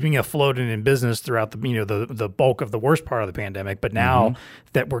just keeping afloat and in business throughout the bulk of the worst part of the pandemic. But now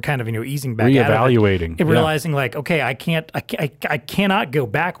that we're kind of easing back out of it, and realizing okay, I cannot go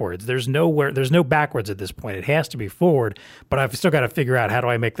backwards. There's no backwards at this point. It has to be forward. But I've still got to figure out, how do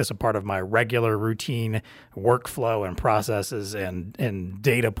I make this a part of my regular routine workflow and processes and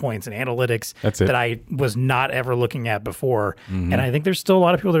data points and analytics that I was not ever looking at before. And I think there's still a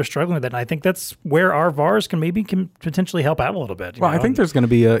lot of people that are struggling with that. And I think that's where our VARs can potentially help out a little bit. I think there's going to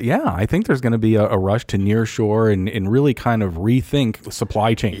be a rush to nearshore and really kind of rethink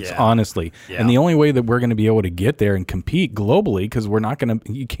supply chains, honestly. Yeah. And the only way that we're going to be able to get there and compete globally, because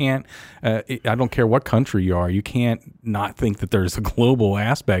you can't, I don't care what country you are, you can't not think that there's a global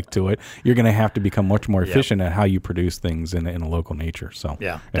aspect to it. You're going to have to become much more efficient at how you produce things in a local nature. So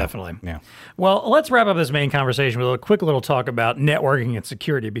definitely. Yeah. Well, let's wrap up this main conversation with a quick little talk about networking and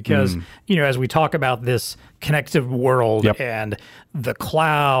security, because as we talk about this connected world and the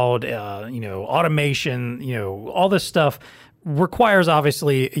cloud, automation, all this stuff requires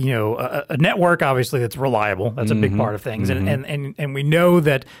obviously, a network obviously that's reliable. That's a big part of things. And we know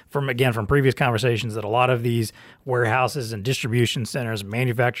that from previous conversations that a lot of these warehouses and distribution centers,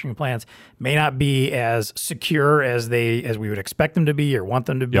 manufacturing plants may not be as secure as we would expect them to be or want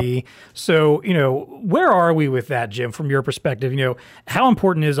them to be. So, where are we with that, Jim, from your perspective? How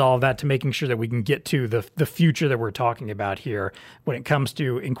important is all of that to making sure that we can get to the future that we're talking about here when it comes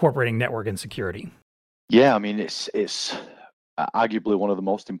to incorporating network and security? Yeah, I mean, it's arguably one of the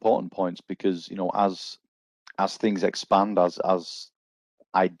most important points, because as things expand, as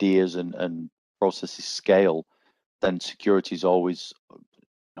ideas and processes scale, then security is always,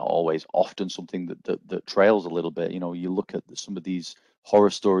 not always, often something that trails a little bit. You look at some of these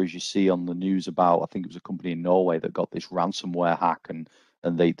horror stories you see on the news about, I think it was a company in Norway that got this ransomware hack, and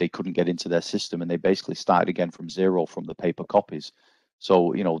they couldn't get into their system, and they basically started again from zero from the paper copies.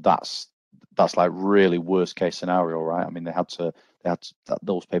 So that's like really worst case scenario, right? I mean, they had to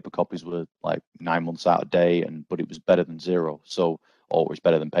those paper copies were like 9 months out of date, but it was better than zero. So, or it was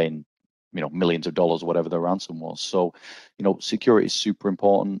better than paying, millions of dollars or whatever the ransom was. So, security is super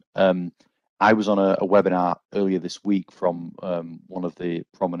important. I was on a webinar earlier this week from one of the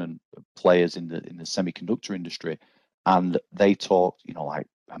prominent players in the semiconductor industry, and they talked, like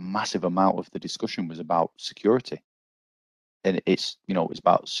a massive amount of the discussion was about security. And it's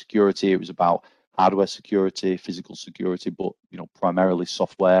about security. It was about hardware security, physical security, but primarily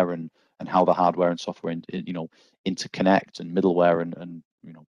software and how the hardware and software interconnect, and middleware and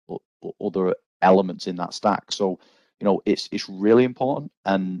other elements in that stack. So it's really important.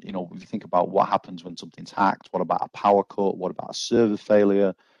 And if you think about what happens when something's hacked, what about a power cut? What about a server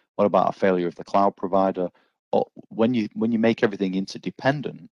failure? What about a failure of the cloud provider? Or when you make everything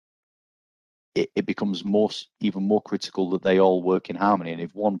interdependent, it becomes even more critical that they all work in harmony. And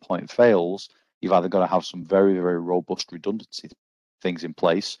if one point fails, you've either got to have some very, very robust redundancy things in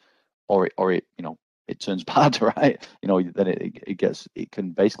place, or it turns bad, right? Then it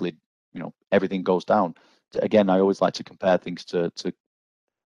can basically, everything goes down. Again, I always like to compare things to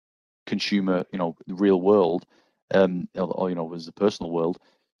consumer, the real world, or as the personal world.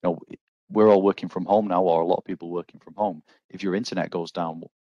 We're all working from home now, or a lot of people working from home. If your internet goes down,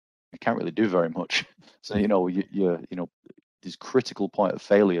 you can't really do very much. So you're this critical point of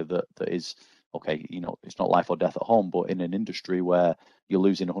failure that is okay. It's not life or death at home, but in an industry where you're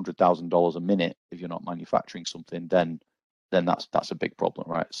losing $100,000 a minute if you're not manufacturing something, then that's a big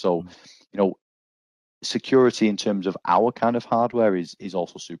problem, right? So security in terms of our kind of hardware is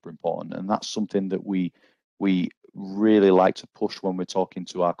also super important, and that's something that we really like to push when we're talking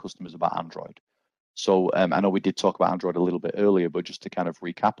to our customers about Android. So I know we did talk about Android a little bit earlier, but just to kind of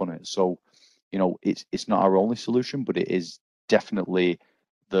recap on it. So, it's not our only solution, but it is definitely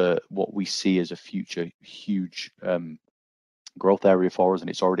what we see as a future huge growth area for us, and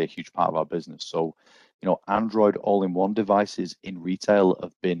it's already a huge part of our business. So, Android all-in-one devices in retail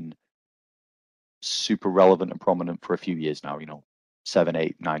have been super relevant and prominent for a few years now. 7,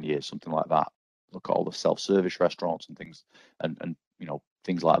 8, 9 years, something like that. Look at all the self-service restaurants and things, and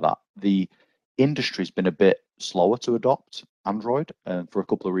things like that. industry's been a bit slower to adopt Android, for a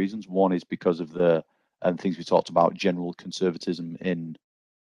couple of reasons. One is because of the things we talked about, general conservatism in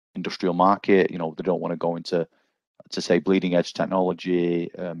industrial market. They don't want to go into, to say, bleeding edge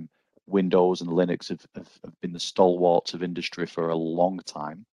technology. Windows and Linux have been the stalwarts of industry for a long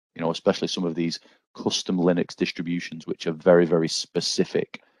time. Especially some of these custom Linux distributions, which are very, very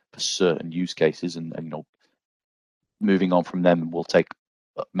specific for certain use cases, and moving on from them will take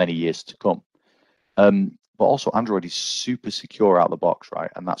many years to come. But also Android is super secure out of the box, right?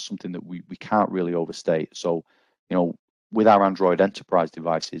 And that's something that we can't really overstate. So, with our Android enterprise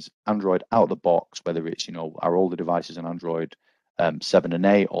devices, Android out of the box, whether it's, our older devices on Android 7 and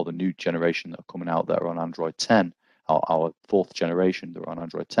 8, or the new generation that are coming out that are on Android 10, our fourth generation that are on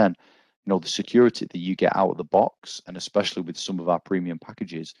Android 10, the security that you get out of the box, and especially with some of our premium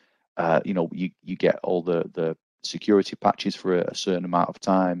packages, you get all the security patches for a certain amount of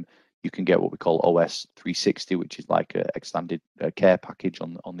time. You can get what we call OS 360, which is like an extended care package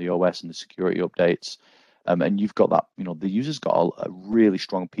on the OS and the security updates. And you've got that, the user's got a really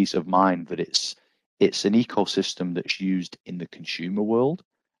strong peace of mind that it's an ecosystem that's used in the consumer world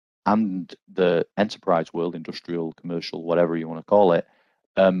and the enterprise world, industrial, commercial, whatever you want to call it.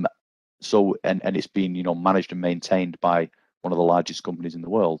 So it's been, managed and maintained by one of the largest companies in the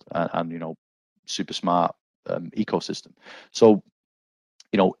world, and super smart ecosystem. So,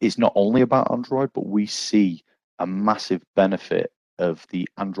 it's not only about Android, but we see a massive benefit of the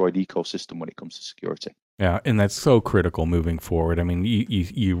Android ecosystem when it comes to security. Yeah, and that's so critical moving forward. I mean,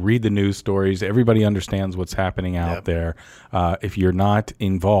 you read the news stories. Everybody understands what's happening out there. If you're not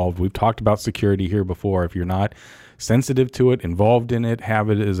involved, we've talked about security here before. If you're not sensitive to it, involved in it,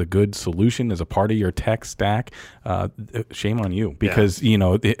 have it as a good solution, as a part of your tech stack, shame on you. Because,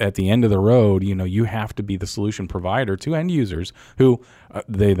 at the end of the road, you have to be the solution provider to end users who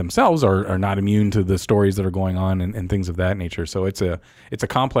they themselves are not immune to the stories that are going on and things of that nature. So it's a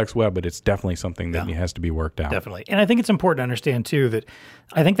complex web, but it's definitely something that has to be worked out. Definitely. And I think it's important to understand, too, that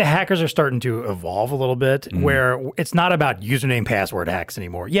I think the hackers are starting to evolve a little bit, where it's not about username password hacks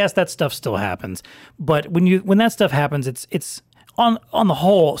anymore. Yes, that stuff still happens. But when that stuff happens, it's on the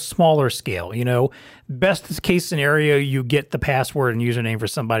whole smaller scale. Best case scenario, you get the password and username for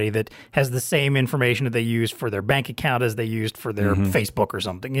somebody that has the same information that they use for their bank account as they used for their Facebook or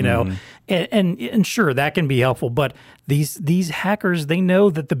something, and sure, that can be helpful. But these hackers, they know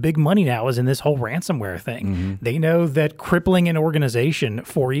that the big money now is in this whole ransomware thing. They know that crippling an organization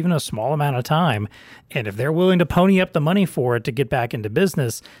for even a small amount of time, and if they're willing to pony up the money for it to get back into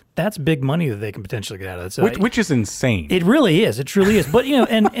business, that's big money that they can potentially get out of it. So which is insane. It really is. It truly is. But,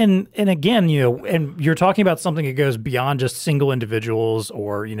 and again, and you're talking about something that goes beyond just single individuals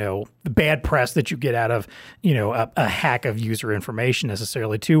or, the bad press that you get out of, a hack of user information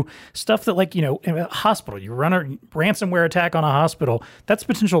necessarily, to stuff that, like, in a hospital, you run a ransomware attack on a hospital, that's a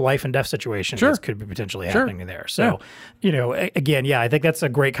potential life and death situation that could be potentially happening there. So, again, I think that's a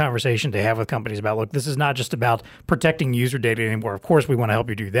great conversation to have with companies about, look, this is not just about protecting user data anymore. Of course, we want to help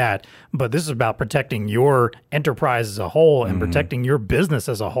you do that, but this is about protecting your enterprise as a whole and protecting your business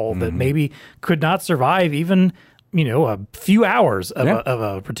as a whole that maybe could not survive even a few hours of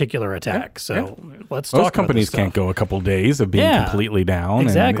a particular attack. So let's talk. Most companies can't go a couple of days of being completely down.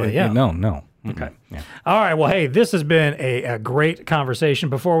 Exactly. No. Okay. Yeah. All right. Well, hey, this has been a great conversation.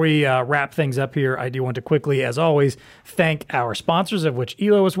 Before we wrap things up here, I do want to quickly, as always, thank our sponsors, of which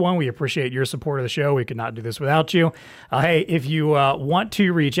Elo is one. We appreciate your support of the show. We could not do this without you. Hey, if you want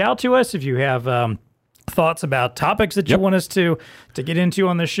to reach out to us, if you have thoughts about topics that you want us to get into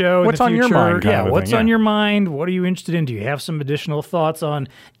on the show. What's in the future. on your mind? What's on your mind? What are you interested in? Do you have some additional thoughts on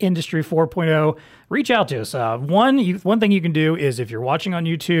Industry 4.0? Reach out to us. One thing you can do is, if you're watching on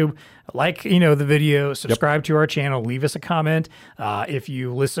YouTube, like the video, subscribe to our channel, leave us a comment. If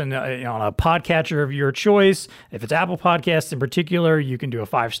you listen on a podcatcher of your choice, if it's Apple Podcasts in particular, you can do a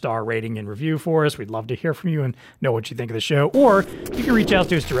 5-star rating and review for us. We'd love to hear from you and know what you think of the show. Or you can reach out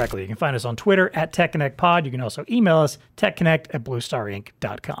to us directly. You can find us on Twitter at TechConnectPod. You can also email us,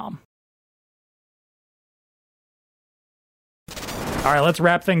 techconnect@bluestarinc.com. All right, let's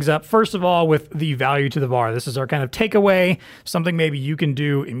wrap things up. First of all, with the value to the VAR. This is our kind of takeaway, something maybe you can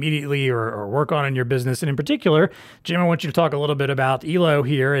do immediately or work on in your business. And in particular, Jim, I want you to talk a little bit about Elo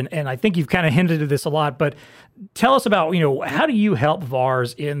here. And I think you've kind of hinted at this a lot, but tell us about, how do you help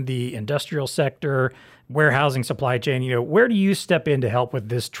VARs in the industrial sector, warehousing, supply chain? Where do you step in to help with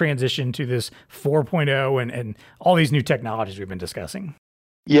this transition to this 4.0 and all these new technologies we've been discussing?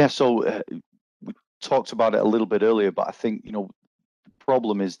 Yeah, so we talked about it a little bit earlier, but I think, the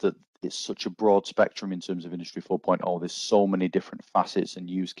problem is that it's such a broad spectrum in terms of Industry 4.0. There's so many different facets and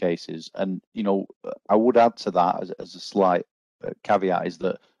use cases. And, I would add to that as a slight caveat is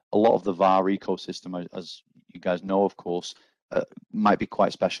that a lot of the VAR ecosystem, as you guys know, of course, might be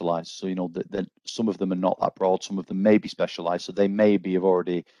quite specialized. So, some of them are not that broad. Some of them may be specialized. So they maybe have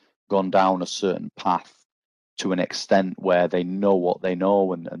already gone down a certain path to an extent where they know what they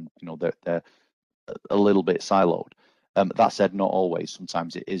know and they're a little bit siloed. That said, not always.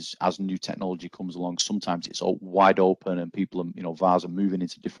 Sometimes it is, as new technology comes along, sometimes it's all wide open and people, VARs are moving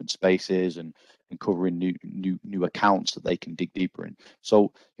into different spaces and covering new accounts that they can dig deeper in.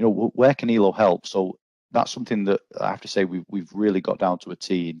 So, where can Elo help? So that's something that I have to say we've really got down to a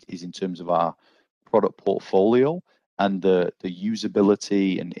T is in terms of our product portfolio and the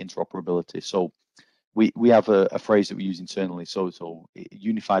usability and interoperability. So we have a phrase that we use internally, so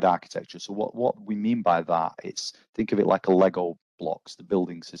unified architecture. So what we mean by that, it's think of it like a Lego blocks, the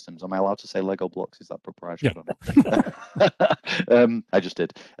building systems. Am I allowed to say Lego blocks? Is that proprietary? Yeah. I just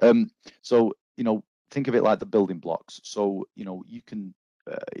did. So think of it like the building blocks. So you can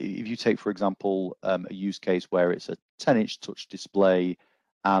if you take, for example, a use case where it's a 10-inch touch display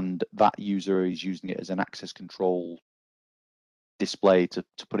and that user is using it as an access control display to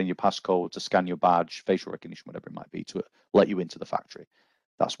put in your passcode, to scan your badge, facial recognition, whatever it might be, to let you into the factory.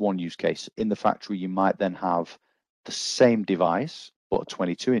 That's one use case. In the factory, you might then have the same device, but a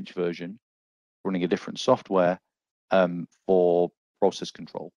 22-inch version running a different software for process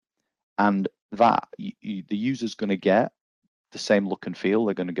control. And that the user's going to get the same look and feel.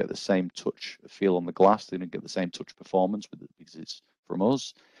 They're going to get the same touch feel on the glass. They're going to get the same touch performance because it's from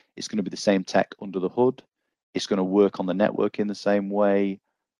us. It's going to be the same tech under the hood. It's going to work on the network in the same way.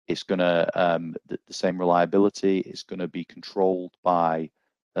 It's going to the same reliability. It's going to be controlled by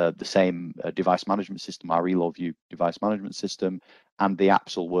the same device management system, our EloView device management system, and the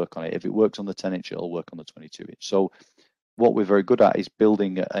apps will work on it. If it works on the 10-inch, it'll work on the 22-inch. So what we're very good at is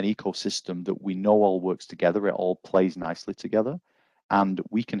building an ecosystem that we know all works together. It all plays nicely together, and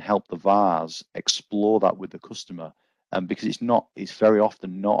we can help the VARs explore that with the customer. Because it's very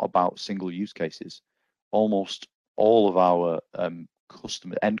often not about single use cases. Almost all of our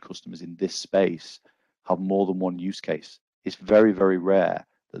end customers in this space have more than one use case. It's very, very rare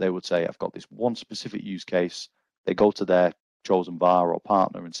that they would say, I've got this one specific use case. They go to their chosen VAR or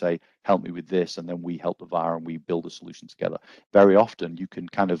partner and say, help me with this. And then we help the VAR and we build a solution together. Very often you can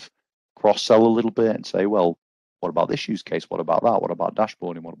kind of cross-sell a little bit and say, well, what about this use case? What about that? What about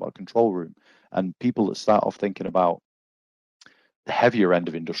dashboarding? What about control room? And people that start off thinking about the heavier end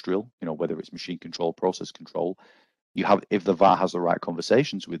of industrial, whether it's machine control, process control, if the VAR has the right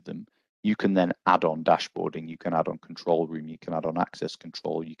conversations with them, you can then add on dashboarding, you can add on control room, you can add on access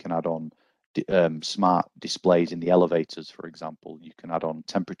control, you can add on smart displays in the elevators, for example, you can add on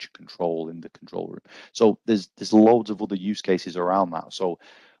temperature control in the control room. So there's loads of other use cases around that. So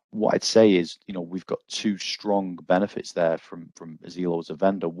what I'd say is, we've got two strong benefits there from Elo as a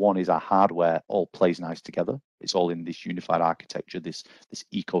vendor. One is our hardware all plays nice together. It's all in this unified architecture, this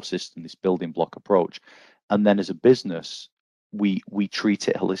ecosystem, this building block approach. And then as a business, we treat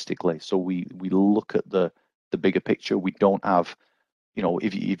it holistically. So we look at the bigger picture. We don't have,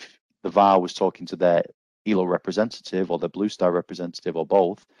 if the VAR was talking to their Elo representative or their Blue Star representative or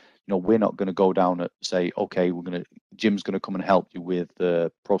both, we're not going to go down and say, okay, Jim's going to come and help you with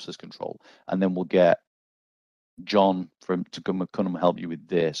the process control, and then we'll get John to come and help you with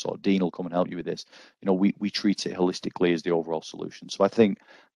this, or Dean will come and help you with this. We treat it holistically as the overall solution. So I think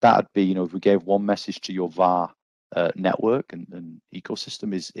that'd be, if we gave one message to your VAR network and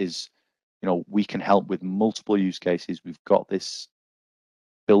ecosystem is, we can help with multiple use cases. We've got this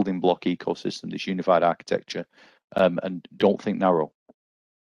building block ecosystem, this unified architecture, and don't think narrow,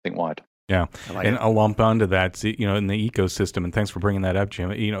 think wide. Yeah, and I'll lump onto that, in the ecosystem, and thanks for bringing that up, Jim.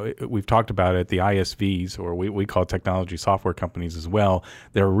 We've talked about it, the ISVs, or we call technology software companies as well.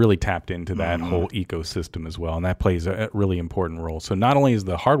 They're really tapped into that whole ecosystem as well, and that plays a really important role. So not only is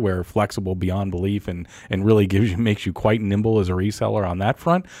the hardware flexible beyond belief and really makes you quite nimble as a reseller on that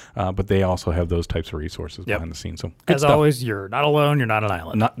front, but they also have those types of resources behind the scenes. So as always, you're not alone, you're not an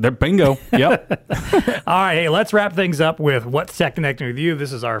island. Bingo. Yep. All right, hey, let's wrap things up with What's Tech Connecting with You.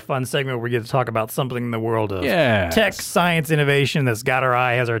 This is our fun segment where we get to talk about something in the world of tech, science, innovation that's got our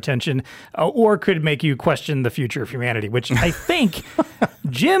eye, has our attention, or could make you question the future of humanity, which I think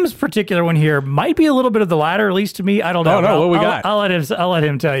Jim's particular one here might be a little bit of the latter, at least to me. I don't know. What we got? I'll let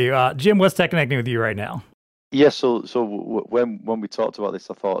him tell you. Jim, what's Tech Connecting with You right now? Yeah, so when we talked about this,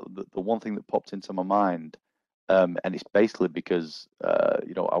 I thought that the one thing that popped into my mind, and it's basically because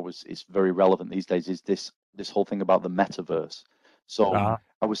it's very relevant these days, is this whole thing about the metaverse. So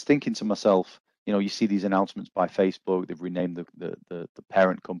I was thinking to myself, you see these announcements by Facebook. They've renamed the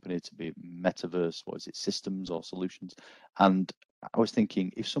parent company to be Metaverse. What is it, Systems or Solutions? And I was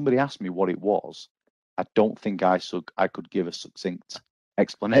thinking, if somebody asked me what it was, I don't think I could give a succinct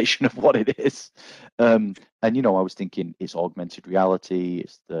explanation of what it is. And I was thinking it's augmented reality.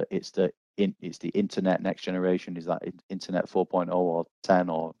 It's the internet next generation. Is that internet 4.0 or 10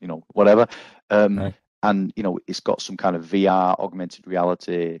 or whatever? Right. And it's got some kind of VR, augmented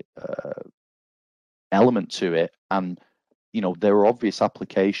reality element to it. And there are obvious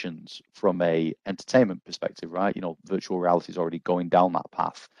applications from a entertainment perspective, right? Virtual reality is already going down that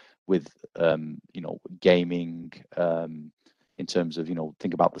path with gaming, in terms of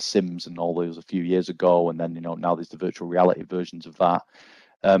think about The Sims and all those a few years ago, and then now there's the virtual reality versions of that,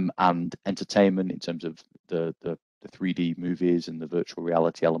 and entertainment in terms of the 3D movies and the virtual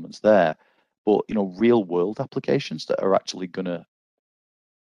reality elements there. But real world applications that are actually going to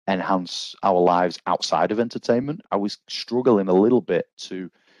enhance our lives outside of entertainment, I was struggling a little bit to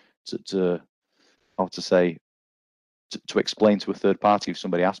explain to a third party if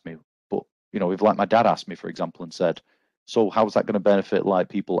somebody asked me. But if like my dad asked me, for example, and said, so how's that going to benefit like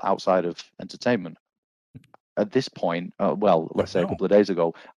people outside of entertainment? At this point, let's say a couple of days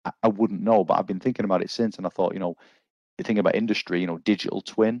ago, I wouldn't know, but I've been thinking about it since, and I thought, you think about industry, digital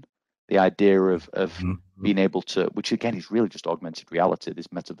twin, the idea of being able to, which again is really just augmented reality. This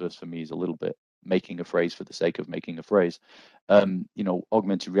metaverse for me is a little bit making a phrase for the sake of making a phrase.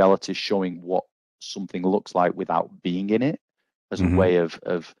 Augmented reality showing what something looks like without being in it, as a way of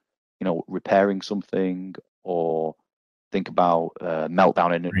repairing something, or think about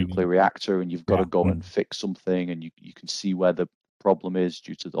meltdown in a nuclear reactor, and you've got to go and fix something, and you can see where the problem is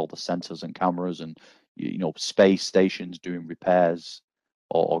due to all the sensors and cameras, and space stations doing repairs,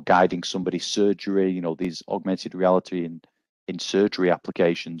 or guiding somebody's surgery. These augmented reality in surgery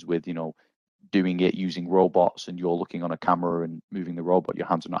applications with doing it using robots, and you're looking on a camera and moving the robot, your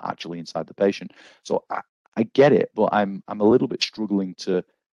hands are not actually inside the patient. So I get it, but I'm a little bit struggling to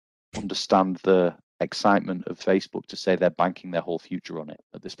understand the excitement of Facebook to say they're banking their whole future on it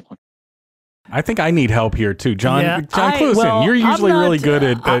at this point. I think I need help here too, John. John Cluson, you're usually really good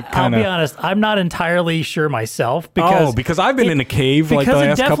at kind of. I'll be honest, I'm not entirely sure myself because I've been in a cave like the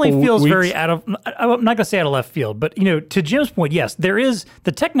last couple weeks. Because it definitely feels very out of. I'm not going to say out of left field, but to Jim's point, yes, there is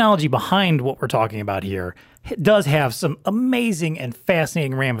the technology behind what we're talking about here. It does have some amazing and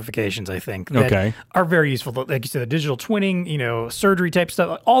fascinating ramifications, I think, that are very useful. Like you said, the digital twinning, surgery type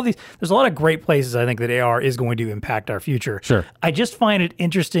stuff, all these. There's a lot of great places, I think, that AR is going to impact our future. Sure. I just find it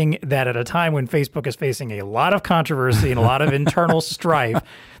interesting that at a time when Facebook is facing a lot of controversy and a lot of internal strife,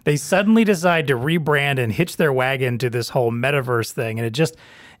 they suddenly decide to rebrand and hitch their wagon to this whole metaverse thing. And it just...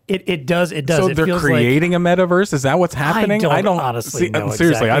 It does. So they're creating a metaverse? Is that what's happening? I don't honestly know.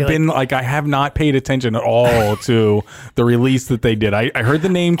 Seriously, exactly. I have not paid attention at all to the release that they did. I heard the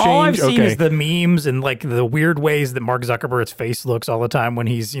name change. All I've seen is the memes and like the weird ways that Mark Zuckerberg's face looks all the time when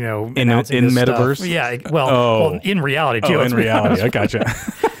he's in metaverse. Stuff. Yeah, well, in reality too. In reality, I gotcha.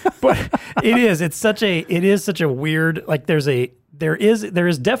 But it is such a weird, like there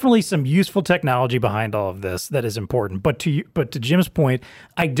is definitely some useful technology behind all of this that is important. But to Jim's point,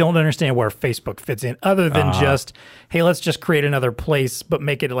 I don't understand where Facebook fits in, other than just, hey, let's just create another place, but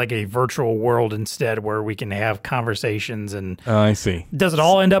make it like a virtual world instead, where we can have conversations. And I see. Does it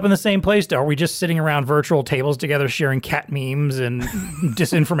all end up in the same place? Are we just sitting around virtual tables together, sharing cat memes and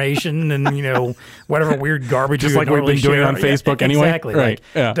disinformation and whatever weird garbage, just like we've been doing on Facebook anyway? Exactly. Right.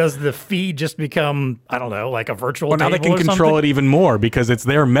 Like, does the feed just become, I don't know, like a virtual table? Now they can control it even more because it's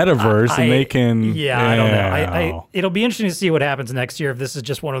their metaverse and they can. I don't know. It'll be interesting to see what happens next year, if this is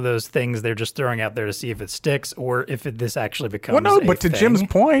just one of those things they're just throwing out there to see if it sticks, or if this actually becomes. Well, no, but to Jim's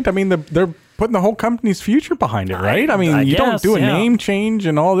point, I mean, they're putting the whole company's future behind it, right? I mean, you don't do a name change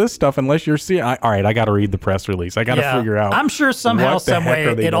and all this stuff unless you're seeing. All right, I got to read the press release. I got to figure out. I'm sure somehow, some way,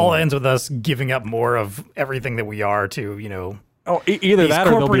 it all ends with us giving up more of everything that we are to, Oh, either that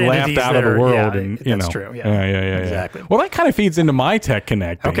or they'll be laughed out of the world. That's true. Yeah, exactly. Well, that kind of feeds into my tech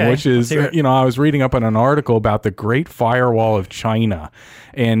connecting, which is, I was reading up on an article about the Great Firewall of China.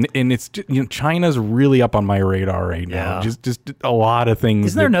 And it's, China's really up on my radar right now. Just a lot of things.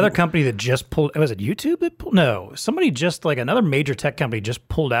 Isn't there another company that just pulled, was it YouTube that pulled? No, somebody just, like another major tech company just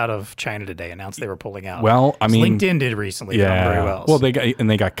pulled out of China today, announced they were pulling out. Well, I mean. LinkedIn did recently. Yeah. Very well. Well, they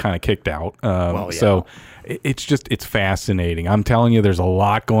got kind of kicked out. So it's fascinating. I'm telling you, there's a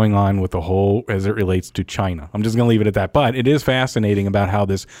lot going on with the whole as it relates to China. I'm just going to leave it at that. But it is fascinating about how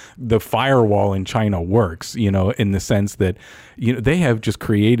the firewall in China works, in the sense that, they have just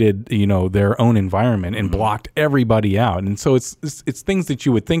created, their own environment and blocked everybody out. And so it's things that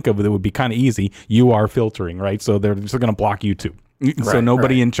you would think of that would be kind of easy. UR filtering, right? So they're just going to block YouTube. So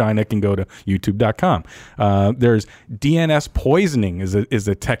nobody in China can go to youtube.com. There's DNS poisoning is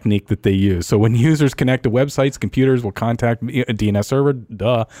a technique that they use. So when users connect to websites, computers will contact a DNS server,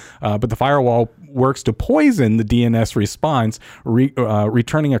 but the firewall works to poison the DNS response,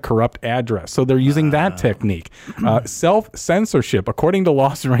 returning a corrupt address. So they're using that technique. Self-censorship. According to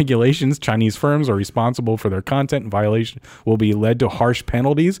laws and regulations, Chinese firms are responsible for their content, and violation will be led to harsh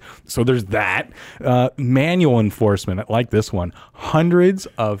penalties. So there's that. Manual enforcement, like this one. Hundreds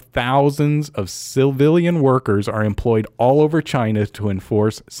of thousands of civilian workers are employed all over China to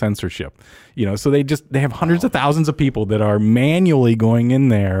enforce censorship. So they have hundreds of thousands of people that are manually going in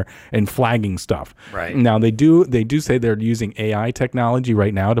there and flagging stuff. Right. Now they do say they're using AI technology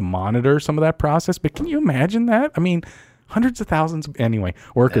right now to monitor some of that process, but can you imagine that? I mean, hundreds of thousands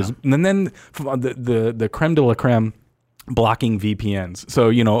workers. Yeah. And then the creme de la creme, blocking VPNs.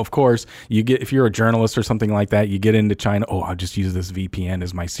 So, of course, if you're a journalist or something like that, you get into China, I'll just use this VPN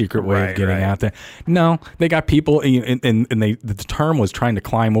as my secret way of getting out there. No, they got people, and the term was trying to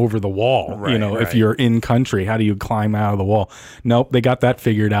climb over the wall. If you're in country, how do you climb out of the wall? Nope, they got that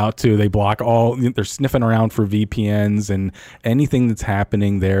figured out too. They block they're sniffing around for VPNs, and anything that's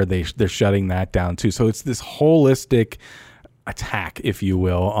happening there, they're shutting that down too. So it's this holistic attack, if you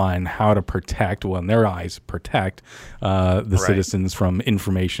will, on how to protect, in their eyes, the citizens from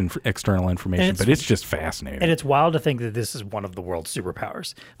external information. But it's just fascinating. And it's wild to think that this is one of the world's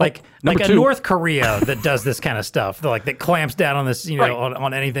superpowers. Like a North Korea that does this kind of stuff, that clamps down on this,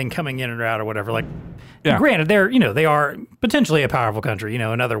 on anything coming in or out or whatever. Granted, they are potentially a powerful country,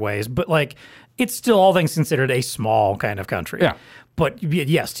 in other ways, but it's still, all things considered, a small kind of country. Yeah. But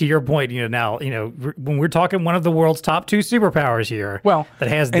yes, to your point, now, when we're talking one of the world's top 2 superpowers here, that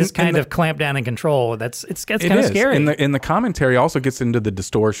has this kind of clamp down and control, it's kind of scary. And the commentary also gets into the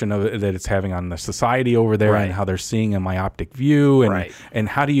distortion of it that it's having on the society over there, and how they're seeing a myopic view, and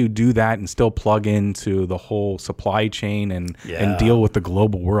how do you do that and still plug into the whole supply chain and deal with the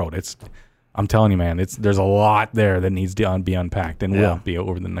global world? I'm telling you, man, there's a lot there that needs to be unpacked and will be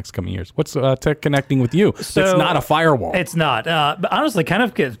over the next coming years. What's Tech Connecting with you? So, it's not a firewall. It's not. But honestly, kind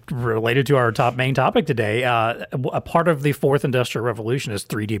of related to our main topic today, a part of the 4th Industrial Revolution is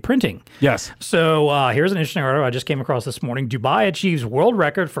 3D printing. Yes. So here's an interesting article I just came across this morning. Dubai achieves world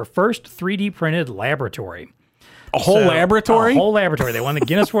record for first 3D printed laboratory. A whole laboratory? A whole laboratory. They won the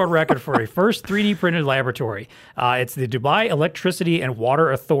Guinness World Record for a first 3D printed laboratory. It's the Dubai Electricity and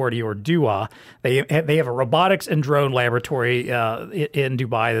Water Authority, or DUWA. They have a robotics and drone laboratory in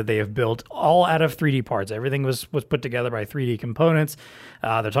Dubai that they have built all out of 3D parts. Everything was put together by 3D components.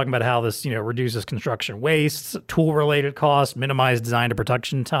 They're talking about how this reduces construction wastes, tool-related costs, minimized design to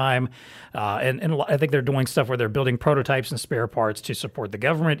production time, and I think they're doing stuff where they're building prototypes and spare parts to support the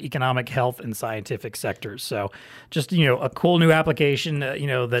government, economic, health, and scientific sectors. So just, a cool new application,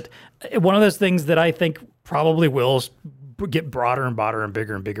 that one of those things that I think probably will get broader and broader and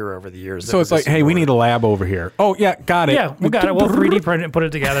bigger over the years. So it's like, hey, we need a lab over here. Oh, yeah, got it. Yeah, we got it. We'll 3D print it and put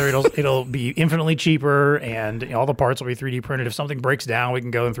it together. It'll be infinitely cheaper, and all the parts will be 3D printed. If something breaks down, we can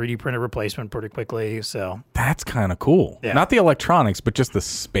go and 3D print a replacement pretty quickly. So that's kind of cool. Yeah. Not the electronics, but just the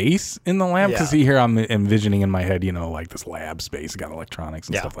space in the lab. Because here I'm envisioning in my head, like this lab space, got electronics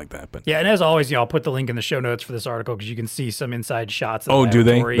and stuff like that. But and as always, I'll put the link in the show notes for this article because you can see some inside shots. Of the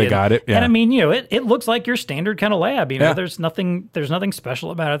laboratory. Do they? They got it. Yeah. And I mean, it looks like your standard kind of lab. There's nothing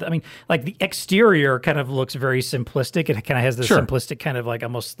special about it. I mean, the exterior kind of looks very simplistic. It kind of has this simplistic kind of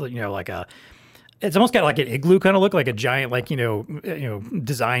almost it's almost got an igloo kind of look, like a giant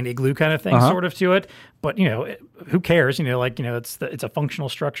designed igloo kind of thing sort of to it. But who cares? It's a functional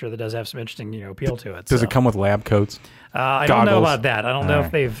structure that does have some interesting appeal to it. Does it come with lab coats? I don't know about that. I don't know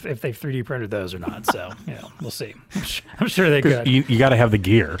if they've 3D printed those or not. So we'll see. I'm sure they could. You got to have the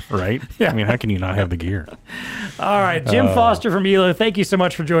gear, right? Yeah. I mean, how can you not have the gear? All right, Jim Foster from Elo. Thank you so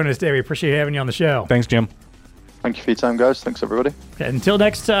much for joining us today. We appreciate having you on the show. Thanks, Jim. Thank you for your time, guys. Thanks, everybody. Until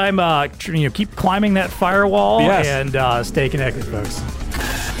next time, keep climbing that firewall and stay connected, folks.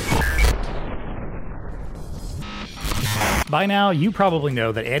 By now, you probably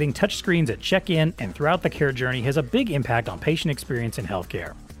know that adding touchscreens at check-in and throughout the care journey has a big impact on patient experience in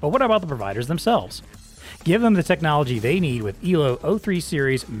healthcare. But what about the providers themselves? Give them the technology they need with Elo O3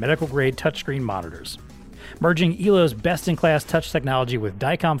 Series medical-grade touchscreen monitors. Merging Elo's best-in-class touch technology with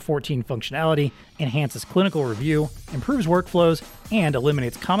DICOM 14 functionality enhances clinical review, improves workflows, and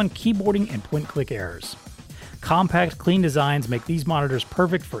eliminates common keyboarding and point-click errors. Compact, clean designs make these monitors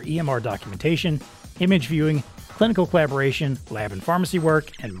perfect for EMR documentation, image viewing, clinical collaboration, lab and pharmacy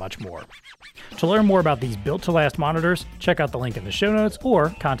work, and much more. To learn more about these built-to-last monitors, check out the link in the show notes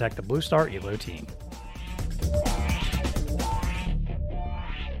or contact the Blue Star Elo team.